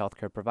Rescue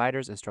Healthcare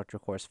Providers Instructor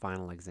Course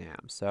Final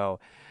Exam.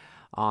 So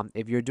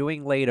if you're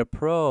doing lay to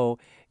pro,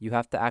 you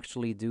have to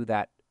actually do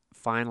that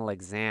final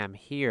exam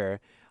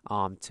here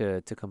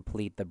to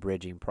complete the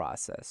bridging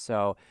process.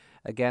 So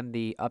again,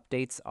 the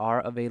updates are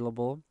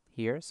available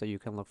here, so you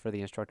can look for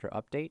the instructor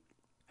update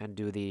and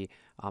do the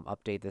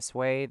update this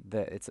way.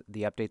 The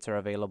updates are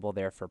available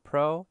there for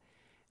pro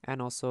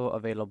and also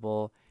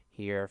available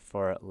here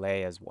for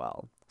lay as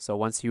well. So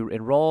once you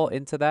enroll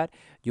into that,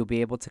 you'll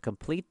be able to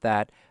complete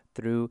that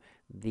through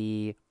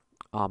the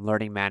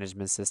learning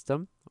management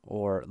system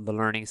or the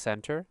learning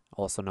center,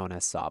 also known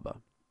as SABA.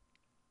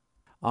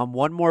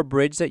 One more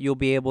bridge that you'll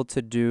be able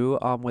to do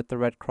with the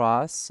Red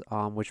Cross,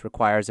 which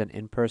requires an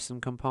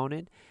in-person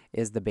component,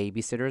 is the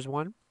babysitters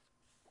one.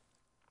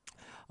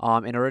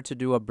 In order to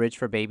do a bridge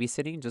for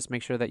babysitting, just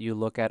make sure that you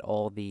look at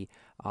all the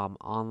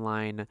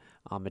online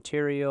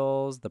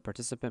materials, the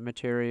participant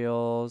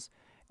materials,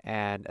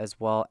 and as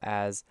well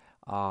as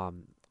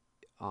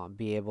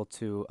be able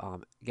to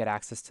get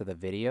access to the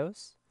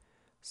videos.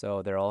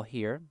 So they're all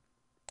here,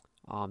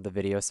 the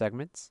video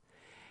segments.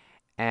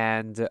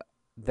 And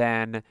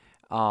then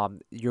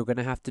you're going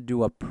to have to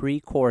do a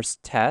pre-course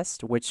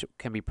test, which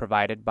can be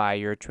provided by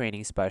your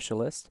training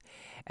specialist.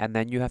 And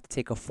then you have to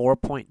take a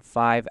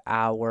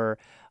 4.5-hour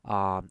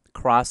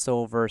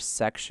crossover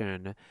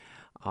section.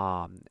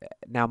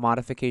 Now,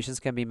 modifications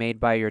can be made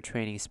by your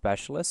training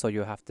specialist, so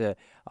you'll have to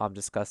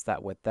discuss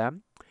that with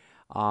them.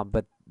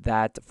 But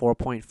that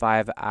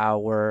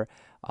 4.5-hour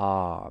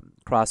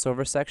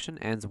crossover section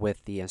ends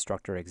with the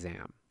instructor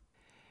exam.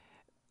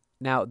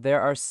 Now, there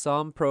are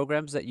some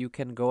programs that you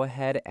can go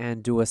ahead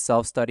and do a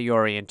self-study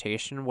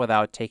orientation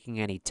without taking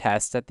any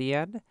tests at the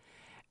end,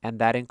 and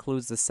that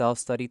includes the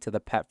self-study to the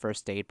PET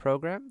First Aid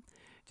program.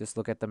 Just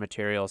look at the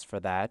materials for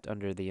that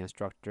under the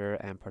instructor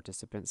and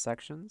participant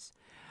sections.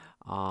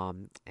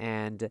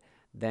 And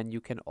then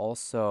you can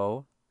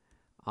also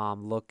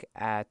look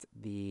at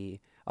the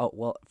Oh,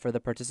 well, for the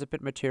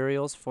participant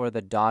materials for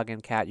the dog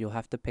and cat, you'll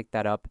have to pick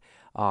that up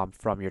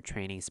from your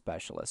training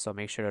specialist. So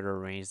make sure to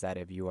arrange that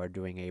if you are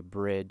doing a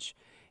bridge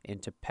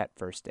into pet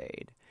first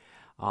aid.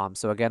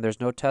 So again, there's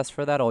no test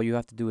for that. All you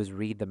have to do is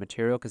read the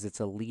material because it's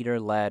a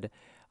leader-led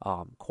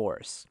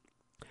course.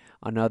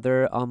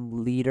 Another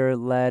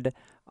leader-led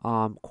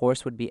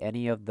course would be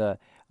any of the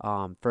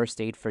first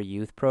aid for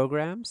youth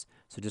programs.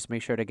 So just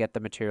make sure to get the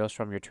materials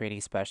from your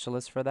training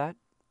specialist for that.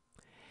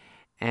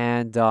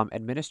 And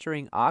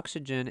administering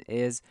oxygen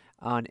is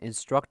an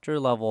instructor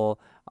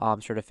level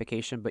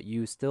certification, but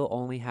you still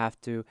only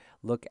have to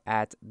look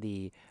at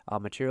the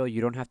material. You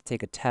don't have to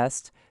take a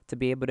test to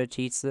be able to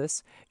teach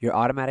this. You're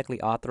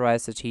automatically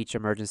authorized to teach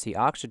emergency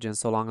oxygen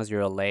so long as you're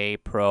a lay,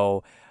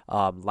 pro,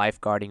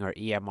 lifeguarding, or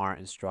EMR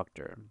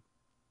instructor.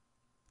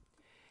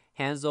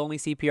 Hands-only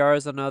CPR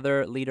is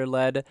another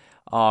leader-led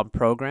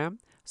program.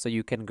 So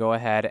you can go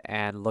ahead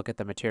and look at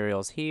the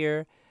materials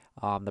here,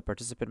 the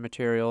participant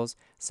materials,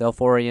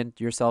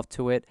 self-orient yourself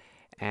to it,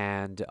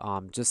 and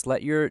just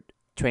let your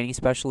training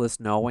specialist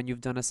know when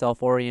you've done a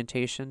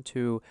self-orientation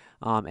to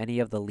any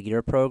of the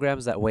leader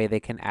programs. That way they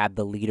can add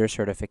the leader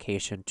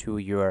certification to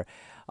your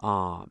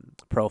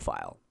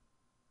profile.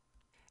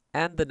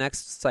 And the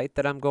next site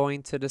that I'm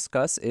going to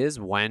discuss is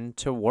When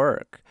to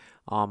Work.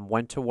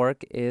 When to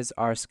Work is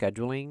our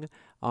scheduling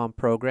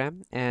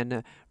program,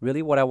 and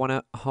really what I want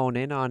to hone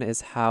in on is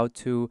how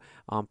to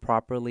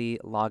properly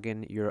log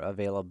in your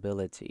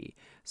availability.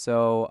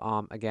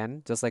 So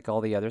again, just like all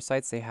the other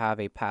sites, they have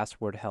a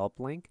password help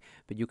link,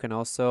 but you can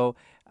also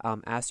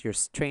ask your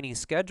training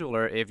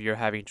scheduler if you're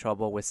having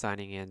trouble with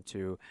signing in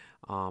to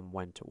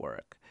When to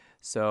Work.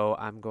 So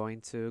I'm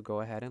going to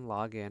go ahead and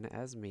log in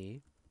as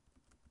me.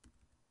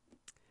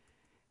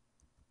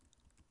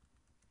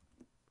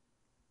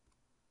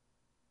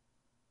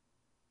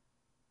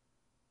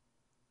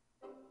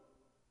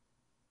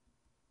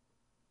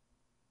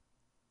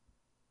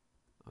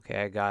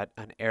 Okay, I got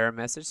an error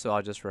message, so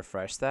I'll just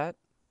refresh that.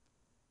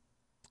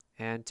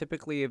 And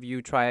typically, if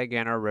you try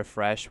again or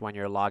refresh when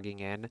you're logging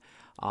in,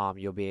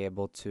 you'll be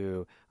able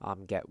to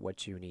get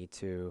what you need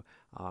to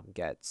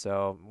get.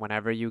 So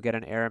whenever you get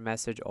an error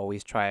message,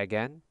 always try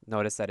again.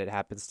 Notice that it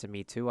happens to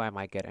me too. I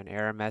might get an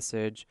error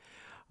message,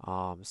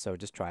 so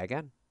just try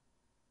again.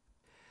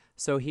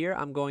 So here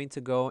I'm going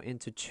to go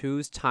into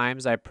choose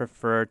times I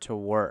prefer to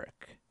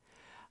work.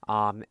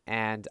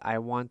 And I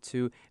want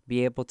to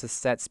be able to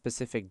set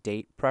specific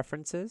date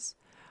preferences.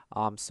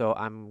 So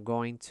I'm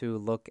going to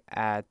look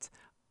at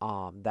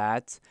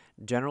that.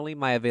 Generally,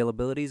 my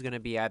availability is going to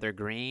be either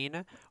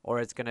green or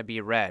it's going to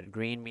be red.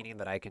 Green meaning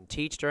that I can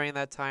teach during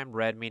that time,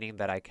 red meaning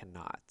that I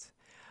cannot.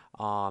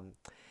 Um,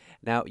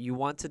 Now, you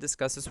want to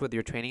discuss this with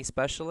your training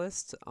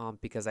specialist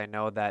because I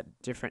know that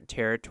different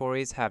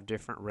territories have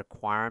different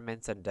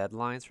requirements and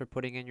deadlines for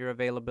putting in your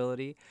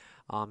availability.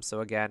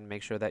 So again,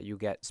 make sure that you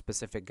get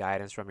specific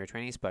guidance from your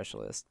training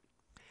specialist.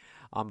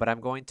 But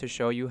I'm going to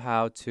show you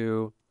how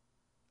to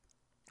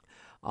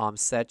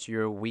set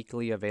your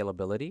weekly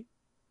availability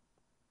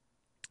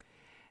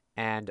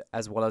and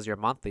as well as your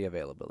monthly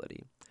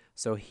availability.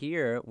 So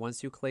here,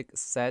 once you click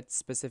Set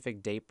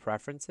Specific Date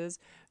Preferences,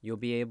 you'll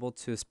be able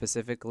to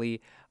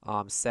specifically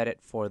set it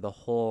for the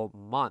whole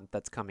month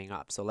that's coming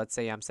up. So let's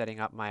say I'm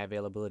setting up my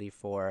availability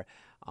for,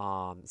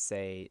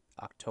 say,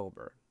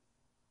 October.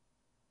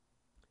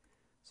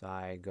 So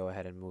I go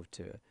ahead and move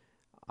to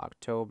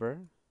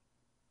October.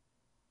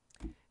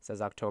 It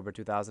says October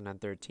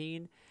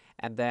 2013.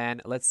 And then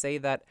let's say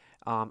that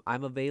I'm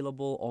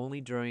available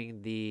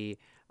only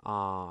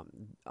um,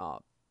 uh,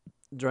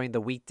 during the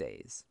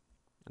weekdays,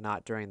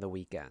 not during the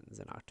weekends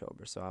in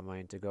October. So I'm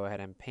going to go ahead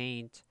and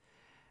paint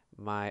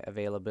my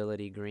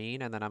availability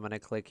green, and then I'm going to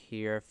click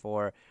here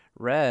for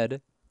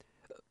red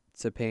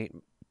to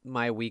paint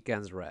my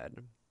weekends red.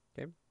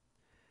 Okay.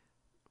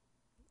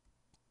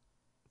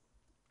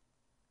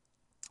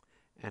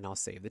 And I'll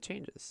save the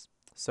changes.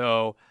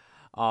 So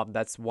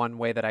that's one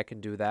way that I can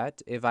do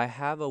that. If I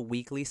have a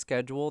weekly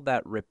schedule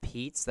that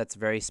repeats, that's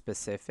very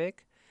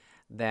specific,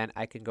 then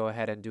I can go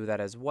ahead and do that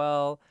as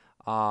well.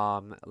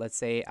 Let's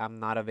say I'm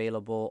not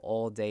available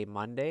all day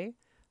Monday,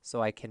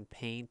 so I can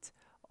paint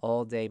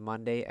all day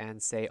Monday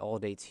and say all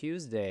day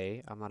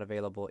Tuesday. I'm not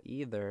available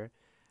either,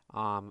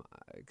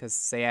 because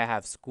say I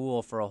have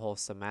school for a whole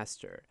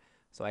semester,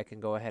 so I can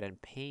go ahead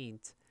and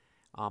paint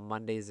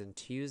Mondays and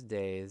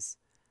Tuesdays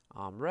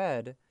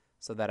red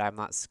so that I'm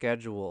not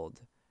scheduled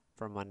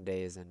for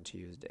Mondays and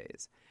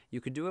Tuesdays.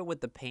 You could do it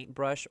with the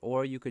paintbrush,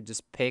 or you could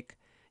just pick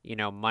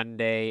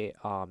Monday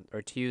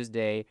or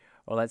Tuesday,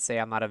 or let's say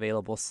I'm not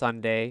available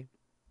Sunday,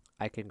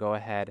 I can go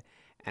ahead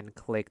and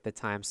click the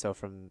time. So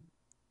from,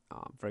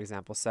 for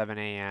example, 7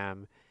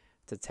 a.m.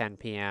 to 10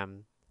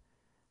 p.m.,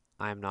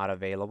 I'm not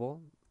available.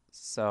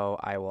 So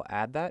I will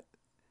add that.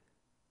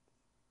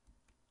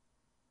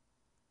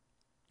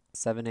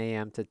 7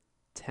 a.m. to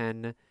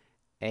 10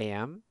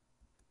 a.m.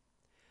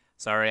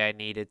 Sorry, I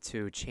needed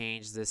to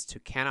change this to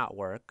cannot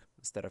work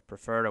instead of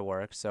prefer to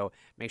work. So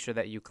make sure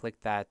that you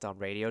click that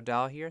radio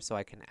dial here so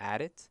I can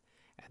add it.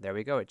 And there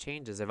we go, it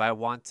changes. If I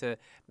want to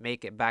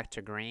make it back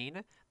to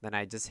green, then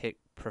I just hit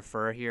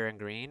prefer here in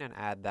green and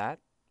add that.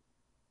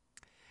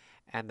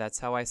 And that's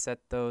how I set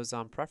those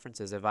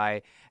preferences. If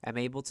I am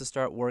able to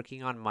start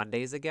working on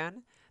Mondays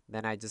again,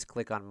 then I just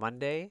click on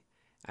Monday.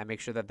 I make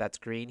sure that that's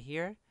green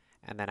here,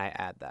 and then I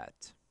add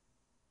that.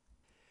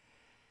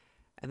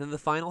 And then the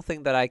final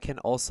thing that I can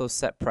also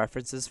set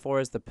preferences for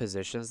is the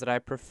positions that I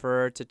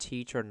prefer to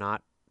teach or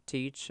not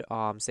teach.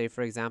 Say,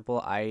 for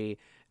example, I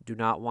do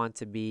not want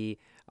to be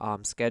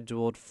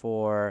scheduled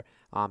for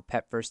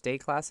pet first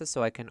aid classes,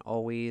 so I can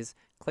always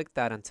click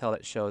that until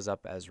it shows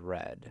up as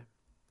red.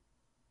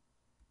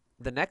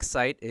 The next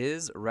site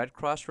is Red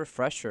Cross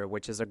Refresher,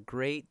 which is a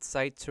great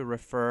site to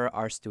refer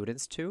our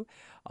students to.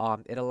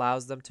 It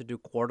allows them to do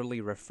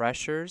quarterly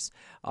refreshers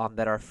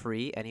that are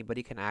free.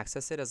 Anybody can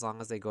access it as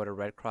long as they go to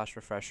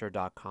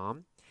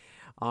redcrossrefresher.com.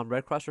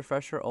 Red Cross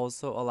Refresher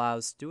also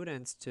allows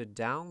students to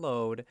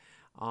download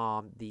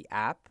the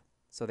app,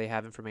 so they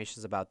have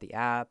information about the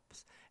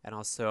apps and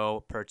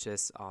also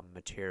purchase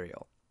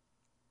material.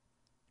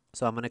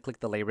 So I'm going to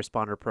click the late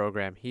responder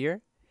program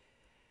here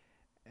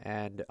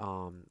and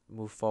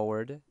move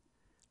forward.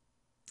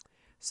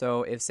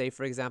 So if, say,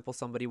 for example,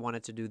 somebody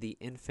wanted to do the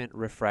infant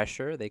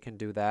refresher, they can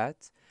do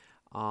that.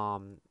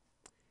 And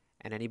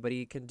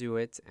anybody can do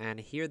it. And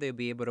here they'll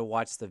be able to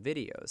watch the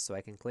videos. So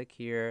I can click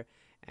here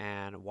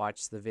and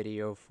watch the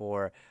video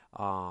for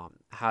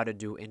how to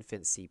do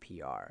infant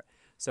CPR.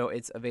 So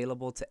it's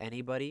available to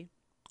anybody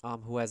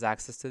who has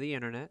access to the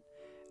internet.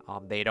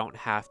 They don't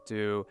have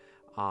to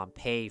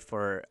pay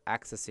for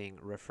accessing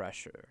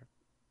Refresher.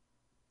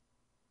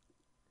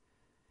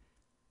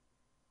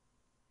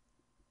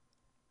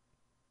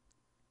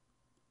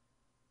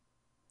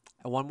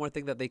 And one more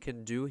thing that they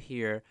can do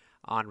here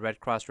on Red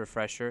Cross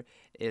Refresher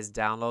is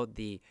download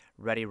the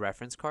ready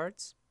reference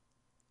cards.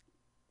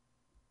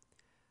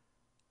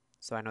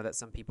 So I know that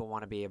some people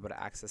want to be able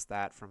to access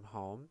that from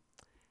home,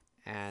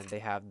 and they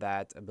have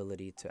that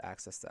ability to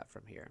access that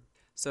from here.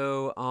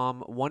 So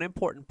one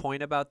important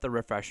point about the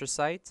refresher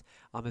site,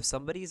 if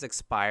somebody is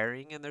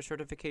expiring in their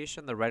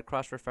certification, the Red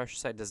Cross Refresher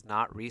site does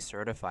not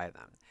recertify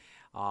them.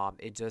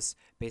 It just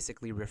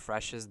basically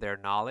refreshes their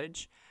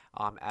knowledge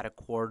at a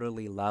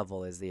quarterly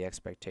level is the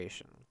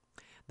expectation.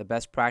 The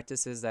best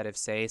practice is that if,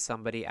 say,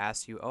 somebody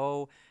asks you,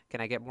 oh, can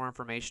I get more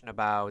information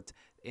about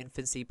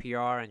infant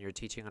CPR and you're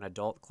teaching an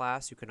adult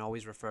class, you can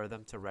always refer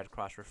them to Red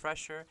Cross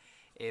Refresher.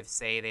 If,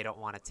 say, they don't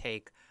want to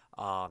take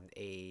an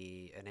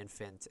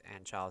infant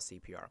and child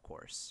CPR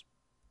course.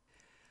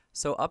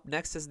 So up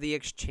next is the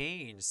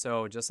exchange.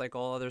 So just like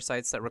all other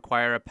sites that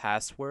require a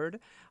password,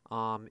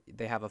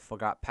 they have a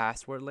forgot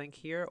password link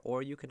here,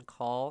 or you can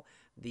call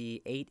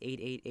the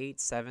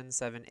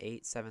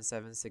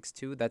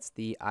 8888-778-7762. That's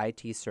the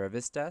IT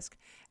service desk,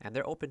 and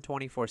they're open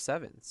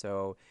 24/7.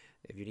 So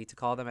if you need to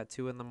call them at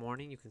 2 in the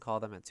morning, you can call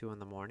them at 2 in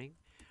the morning.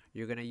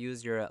 You're going to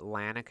use your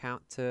LAN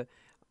account to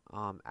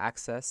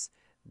access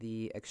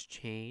the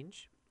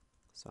exchange.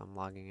 So I'm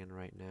logging in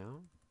right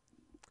now.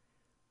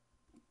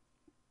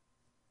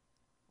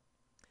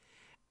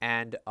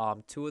 And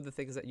two of the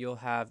things that you'll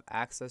have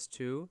access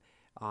to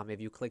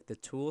if you click the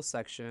Tools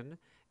section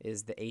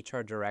is the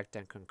HR Direct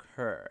and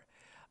Concur.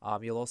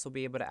 You'll also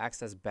be able to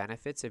access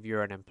benefits if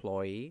you're an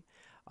employee,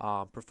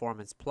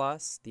 Performance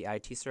Plus, the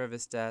IT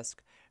Service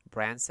Desk,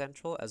 Brand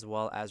Central, as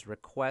well as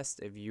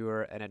Request if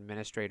you're an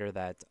administrator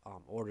that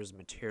orders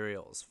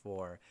materials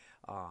for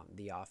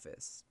the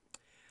office.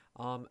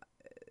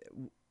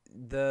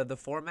 The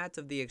format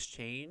of the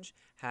exchange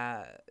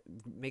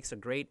makes a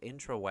great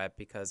intro web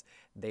because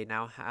they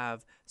now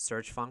have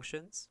search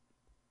functions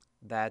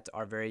that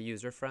are very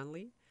user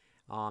friendly.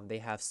 They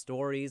have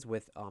stories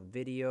with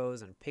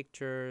videos and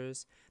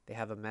pictures. They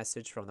have a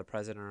message from the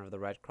president of the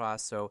Red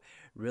Cross. So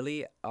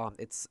really,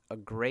 it's a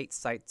great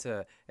site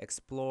to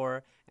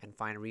explore and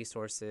find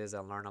resources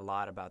and learn a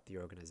lot about the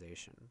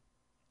organization.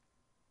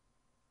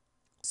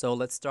 So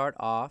let's start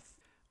off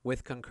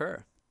with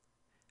Concur.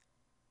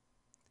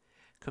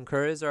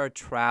 Concur is our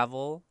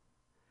travel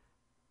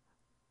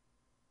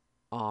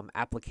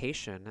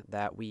application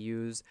that we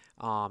use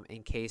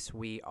in case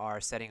we are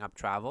setting up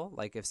travel.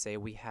 Like if, say,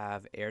 we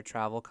have air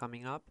travel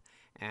coming up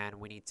and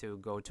we need to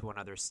go to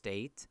another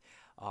state,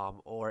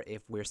 or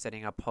if we're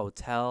setting up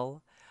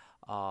hotel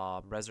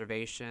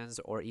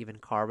reservations or even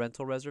car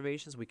rental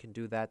reservations, we can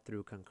do that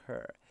through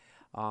Concur.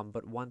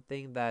 But one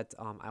thing that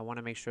I want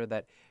to make sure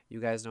that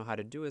you guys know how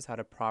to do is how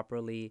to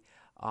properly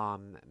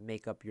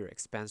make up your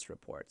expense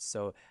reports.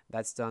 So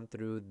that's done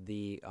through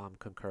the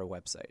Concur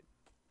website.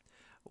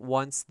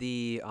 Once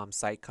the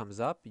site comes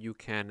up, you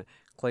can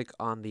click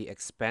on the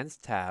Expense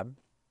tab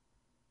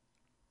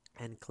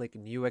and click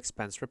New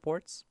Expense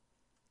Reports.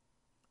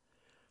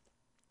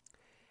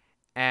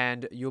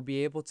 And you'll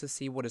be able to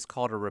see what is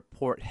called a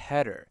report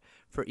header.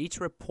 For each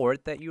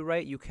report that you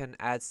write, you can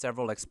add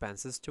several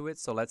expenses to it.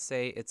 So let's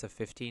say it's a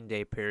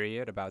 15-day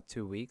period, about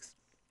 2 weeks,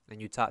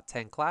 and you taught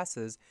 10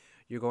 classes.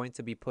 You're going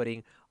to be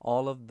putting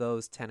all of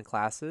those 10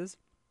 classes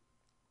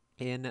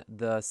in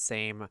the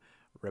same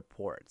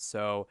report.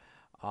 So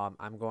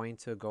I'm going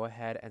to go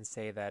ahead and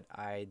say that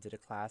I did a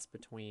class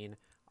between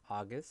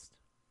August,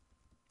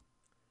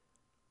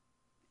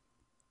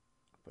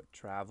 put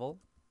travel,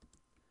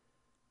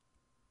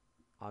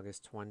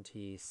 August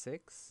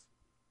 26th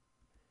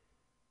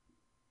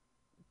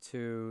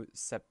to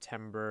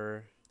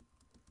September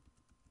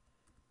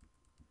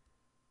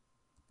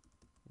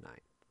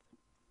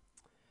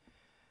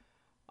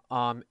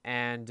 9th.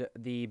 And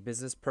the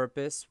business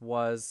purpose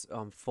was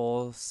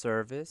full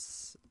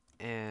service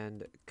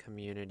and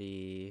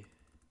community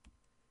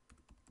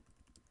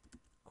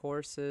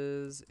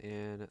courses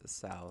in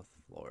South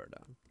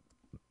Florida.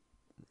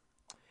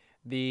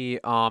 The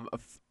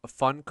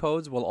fund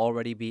codes will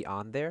already be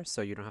on there,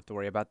 so you don't have to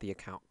worry about the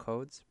account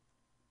codes.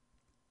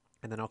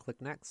 And then I'll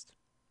click next.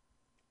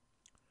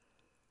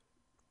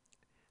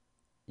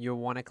 You'll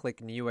want to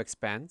click new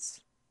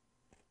expense.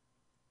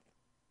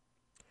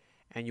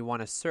 And you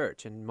want to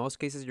search. In most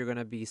cases, you're going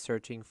to be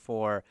searching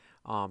for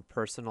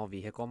personal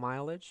vehicle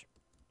mileage.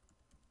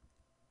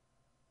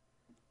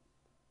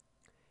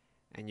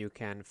 And you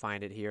can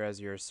find it here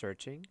as you're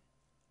searching.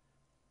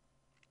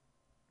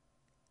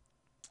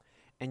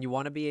 And you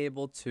want to be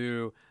able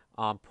to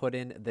put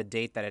in the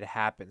date that it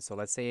happened. So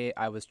let's say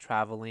I was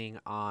traveling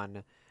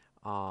on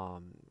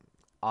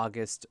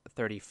August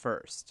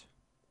 31st.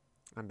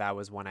 And that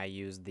was when I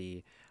used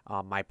the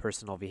my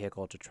personal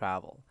vehicle to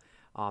travel.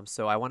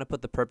 So I want to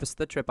put the purpose of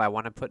the trip. I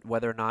want to put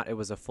whether or not it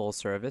was a full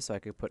service. So I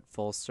could put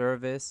full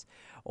service,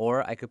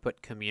 or I could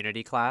put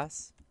community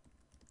class.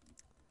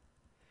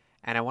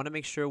 And I want to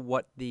make sure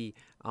what the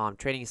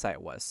training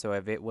site was. So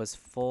if it was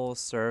full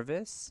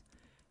service,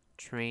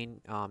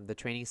 the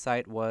training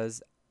site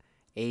was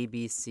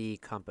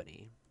ABC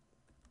Company.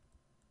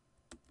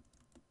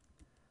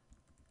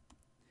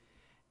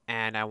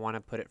 And I want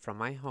to put it from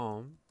my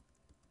home,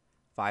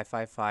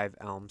 555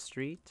 Elm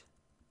Street,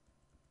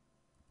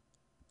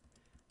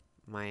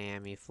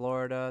 Miami,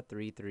 Florida,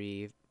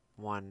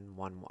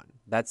 33111.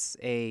 That's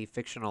a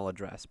fictional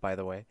address, by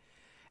the way.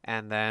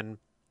 And then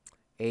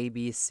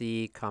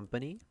ABC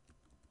Company,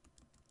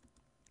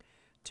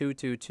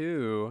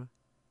 222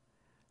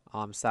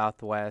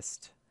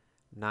 Southwest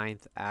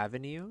 9th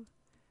Avenue,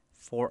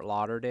 Fort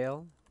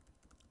Lauderdale,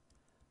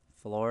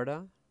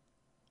 Florida,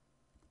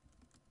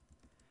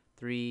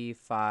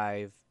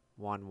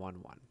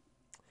 35111.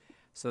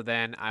 So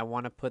then I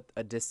want to put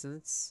a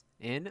distance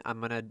in. I'm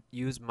going to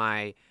use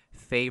my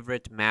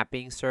favorite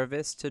mapping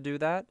service to do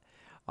that,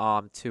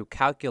 to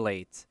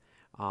calculate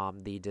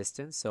the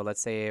distance. So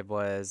let's say it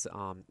was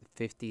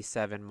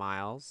 57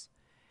 miles,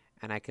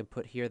 and I can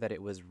put here that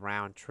it was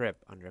round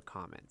trip under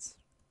comments.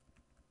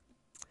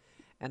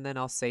 And then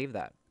I'll save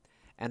that.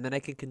 And then I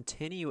can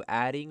continue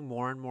adding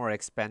more and more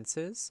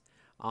expenses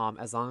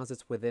as long as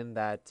it's within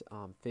that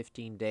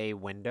 15-day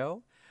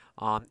window.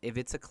 If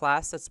it's a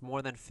class that's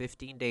more than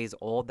 15 days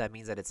old, that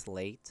means that it's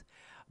late.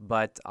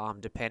 But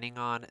depending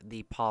on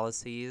the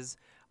policies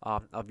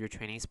of your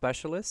training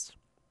specialist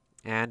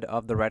and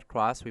of the Red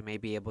Cross, we may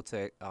be able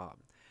to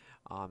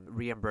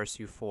reimburse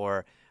you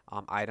for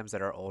items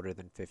that are older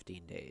than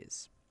 15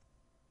 days.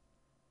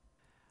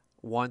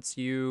 Once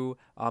you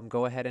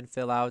go ahead and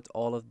fill out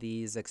all of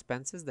these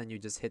expenses, then you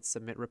just hit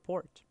Submit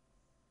Report.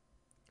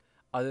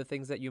 Other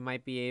things that you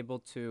might be able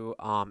to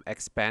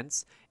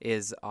expense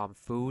is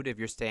food if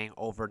you're staying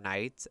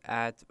overnight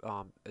at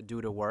due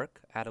to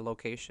work at a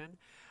location.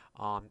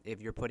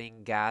 If you're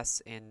putting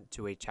gas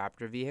into a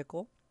chapter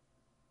vehicle.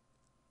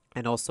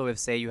 And also if,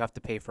 say, you have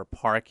to pay for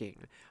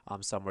parking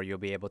somewhere, you'll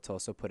be able to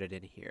also put it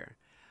in here.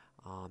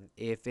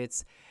 If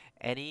it's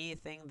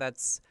anything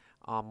that's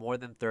more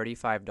than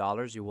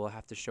 $35, you will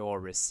have to show a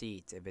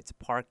receipt if it's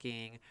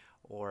parking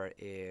or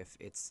if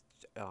it's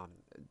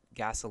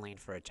gasoline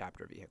for a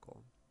chapter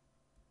vehicle.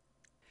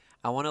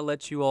 I want to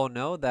let you all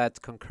know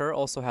that Concur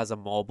also has a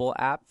mobile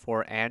app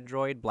for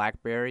Android,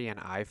 BlackBerry, and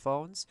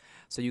iPhones.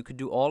 So you could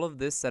do all of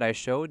this that I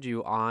showed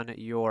you on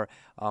your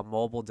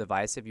mobile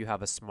device if you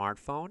have a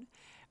smartphone.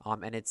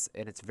 And it's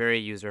very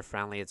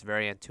user-friendly. It's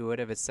very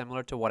intuitive. It's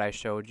similar to what I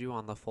showed you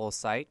on the full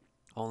site,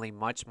 only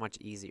much, much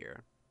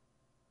easier.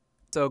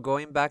 So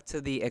going back to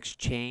the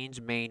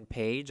Exchange main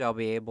page, I'll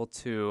be able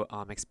to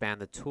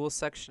expand the Tools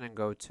section and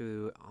go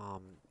to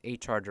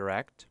HR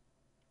Direct.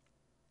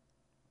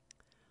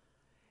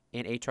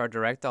 In HR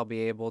Direct, I'll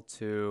be able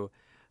to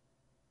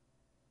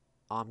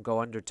go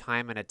under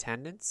Time and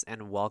Attendance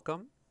and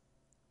Welcome.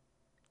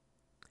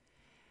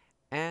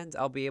 And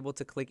I'll be able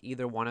to click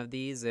either one of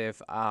these.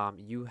 If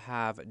you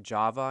have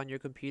Java on your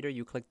computer,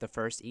 you click the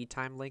first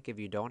eTime link. If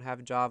you don't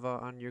have Java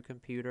on your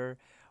computer,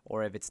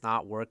 or if it's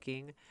not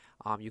working,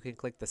 you can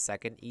click the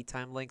second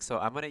eTime link. So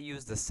I'm going to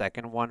use the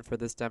second one for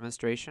this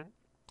demonstration.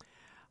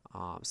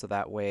 So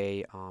that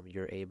way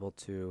you're able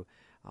to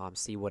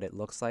see what it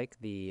looks like,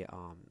 the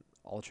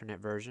alternate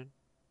version.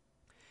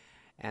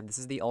 And this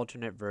is the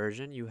alternate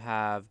version. You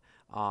have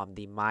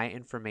the My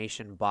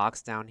Information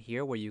box down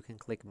here where you can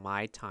click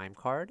My Time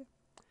Card.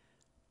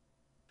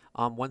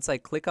 Once I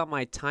click on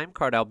my time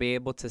card, I'll be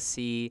able to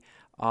see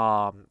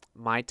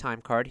my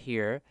time card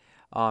here.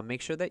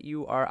 make sure that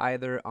you are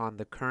either on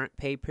the current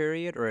pay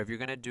period, or if you're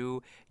going to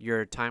do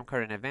your time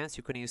card in advance,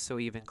 you can also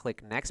even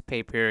click next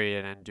pay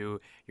period and do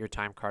your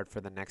time card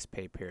for the next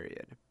pay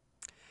period.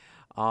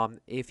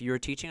 If you're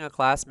teaching a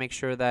class, make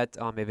sure that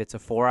if it's a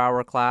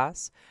 4-hour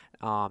class,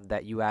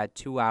 that you add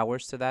 2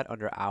 hours to that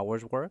under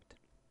hours worked.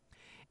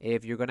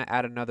 If you're going to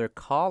add another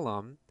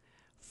column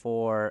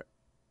for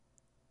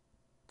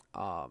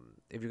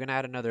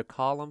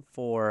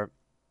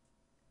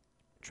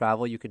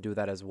travel, you can do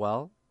that as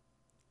well.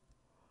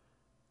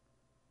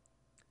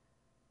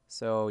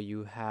 So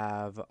you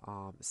have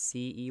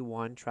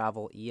CE1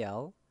 travel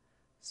EL.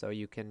 So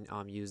you can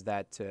use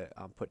that to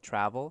put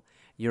travel.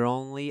 You're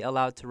only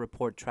allowed to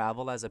report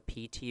travel as a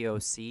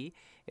PTOC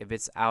if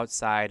it's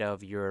outside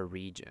of your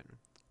region.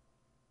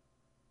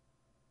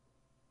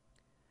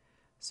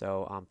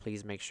 So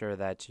please make sure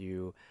that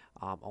you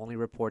only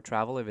report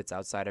travel if it's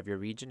outside of your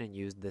region and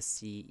use the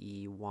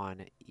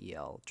CE1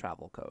 EL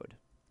travel code.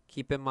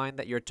 Keep in mind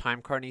that your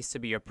time card needs to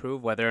be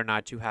approved whether or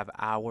not you have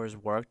hours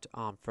worked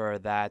for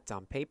that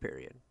pay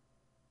period.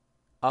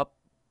 Up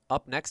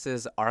next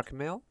is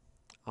ArcMail.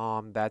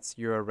 That's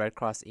your Red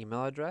Cross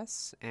email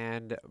address,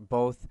 and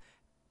both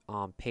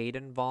paid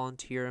and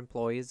volunteer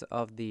employees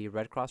of the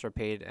Red Cross or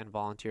paid and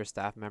volunteer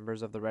staff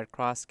members of the Red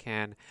Cross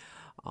can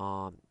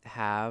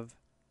have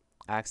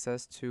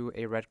access to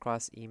a Red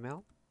Cross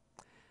email.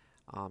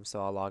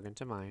 So I'll log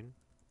into mine.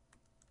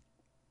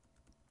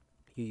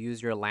 You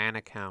use your LAN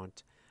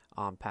account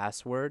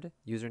password,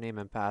 username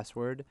and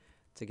password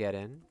to get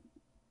in.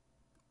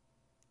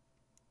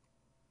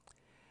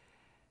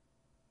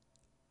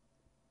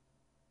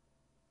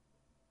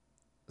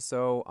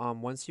 So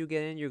once you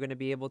get in, you're going to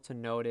be able to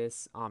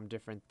notice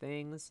different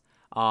things.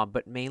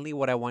 But mainly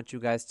what I want you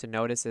guys to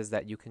notice is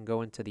that you can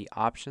go into the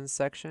options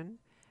section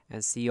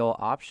and see all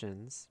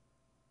options.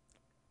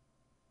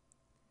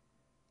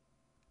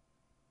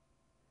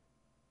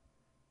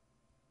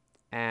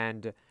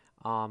 And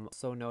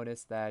also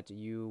notice that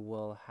you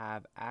will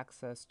have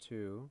access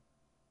to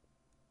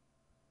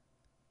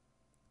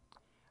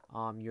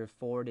your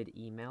forwarded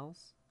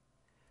emails.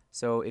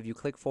 So if you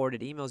click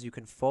forwarded emails, you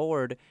can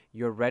forward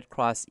your Red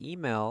Cross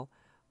email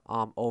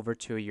over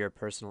to your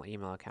personal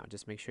email account.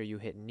 Just make sure you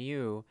hit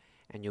new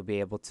and you'll be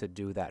able to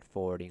do that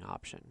forwarding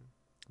option.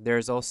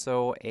 There's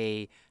also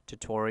a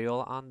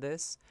tutorial on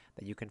this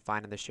that you can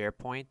find in the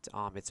SharePoint.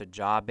 It's a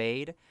job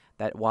aid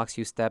that walks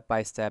you step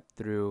by step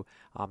through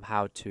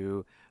how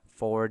to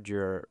forward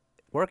your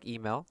work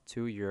email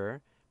to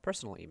your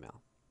personal email.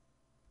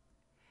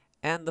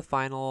 And the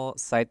final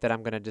site that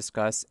I'm going to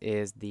discuss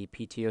is the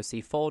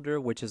PTOC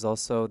folder, which is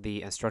also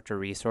the instructor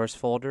resource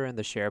folder in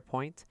the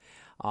SharePoint.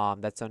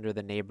 That's under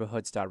the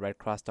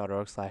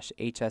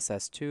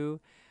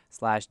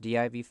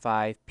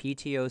neighborhoods.redcross.org/HSS2/div5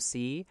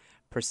 PTOC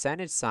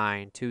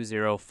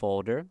 %20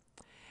 folder.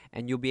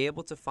 And you'll be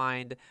able to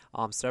find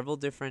several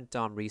different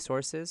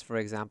resources. For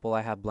example,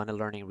 I have blended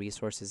learning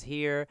resources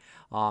here.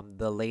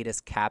 The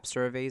latest CAP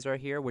surveys are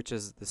here, which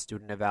is the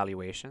student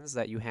evaluations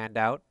that you hand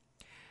out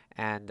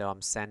and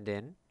send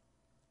in.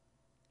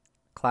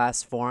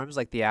 Class forms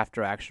like the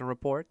after action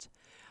report,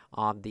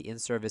 the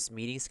in-service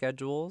meeting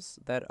schedules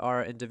that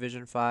are in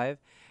Division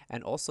 5,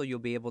 and also you'll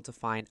be able to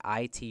find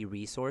IT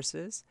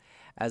resources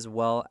as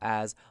well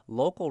as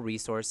local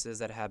resources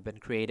that have been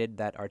created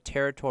that are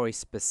territory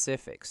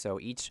specific. So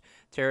each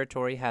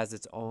territory has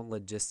its own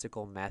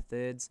logistical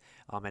methods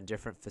and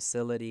different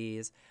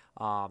facilities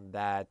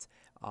that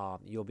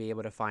you'll be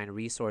able to find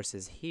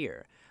resources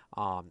here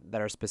that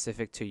are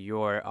specific to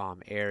your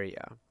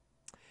area.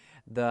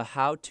 The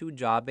how-to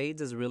job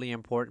aids is really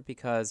important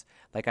because,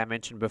 like I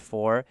mentioned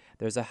before,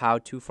 there's a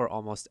how-to for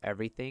almost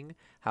everything.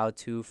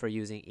 How-to for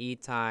using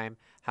eTime,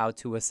 how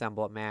to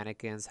assemble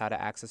mannequins, how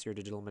to access your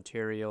digital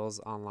materials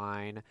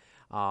online,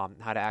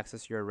 how to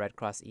access your Red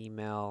Cross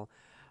email,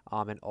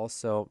 and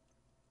also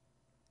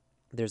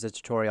there's a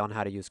tutorial on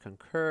how to use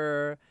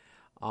Concur,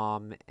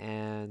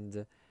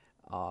 and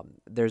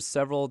there's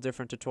several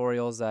different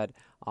tutorials that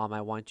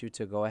I want you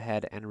to go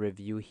ahead and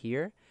review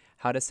here.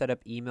 How to set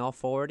up email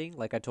forwarding.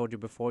 Like I told you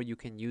before, you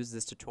can use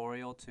this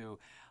tutorial to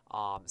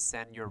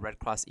send your Red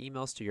Cross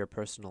emails to your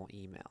personal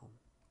email.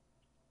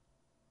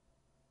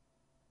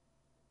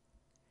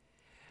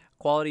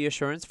 Quality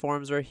assurance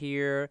forms are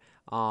here.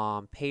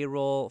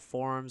 Payroll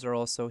forms are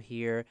also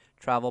here.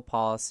 Travel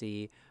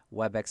policy,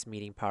 WebEx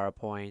meeting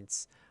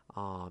PowerPoints.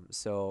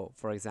 So,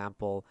 for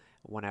example,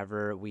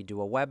 whenever we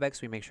do a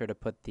WebEx, we make sure to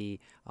put the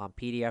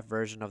PDF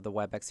version of the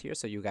WebEx here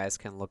so you guys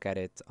can look at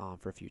it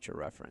for future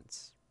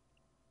reference.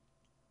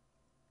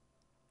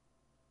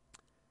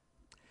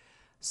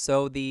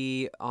 So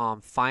the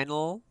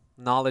final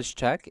knowledge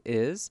check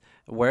is,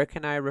 where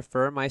can I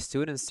refer my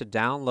students to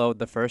download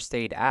the First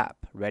Aid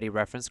app, ready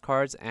reference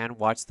cards, and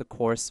watch the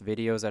course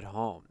videos at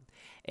home?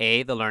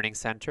 A, the Learning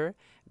Center,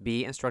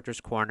 B, Instructor's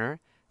Corner,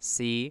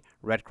 C,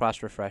 Red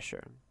Cross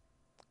Refresher.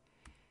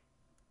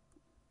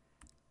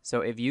 So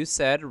if you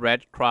said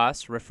Red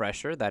Cross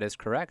Refresher, that is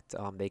correct.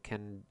 They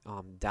can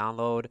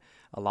download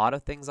a lot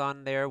of things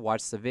on there,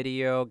 watch the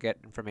video, get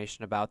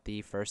information about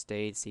the First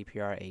Aid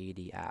CPR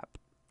AED app.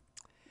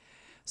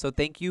 So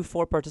thank you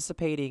for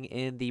participating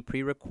in the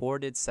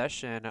pre-recorded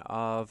session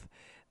of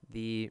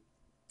the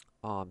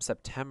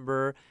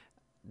September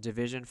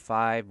Division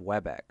 5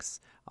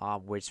 WebEx,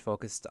 which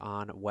focused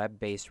on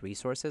web-based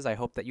resources. I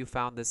hope that you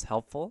found this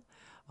helpful.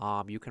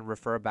 You can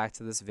refer back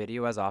to this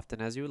video as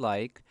often as you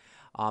like,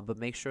 but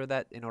make sure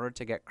that in order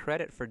to get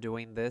credit for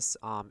doing this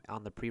on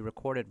the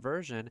pre-recorded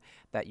version,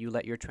 that you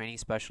let your training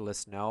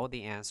specialist know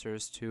the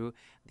answers to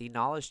the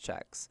knowledge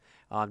checks.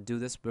 Do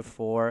this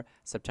before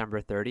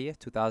September 30th,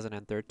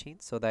 2013,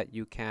 so that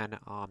you can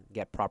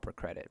get proper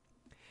credit.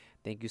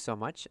 Thank you so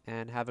much,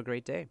 and have a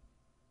great day.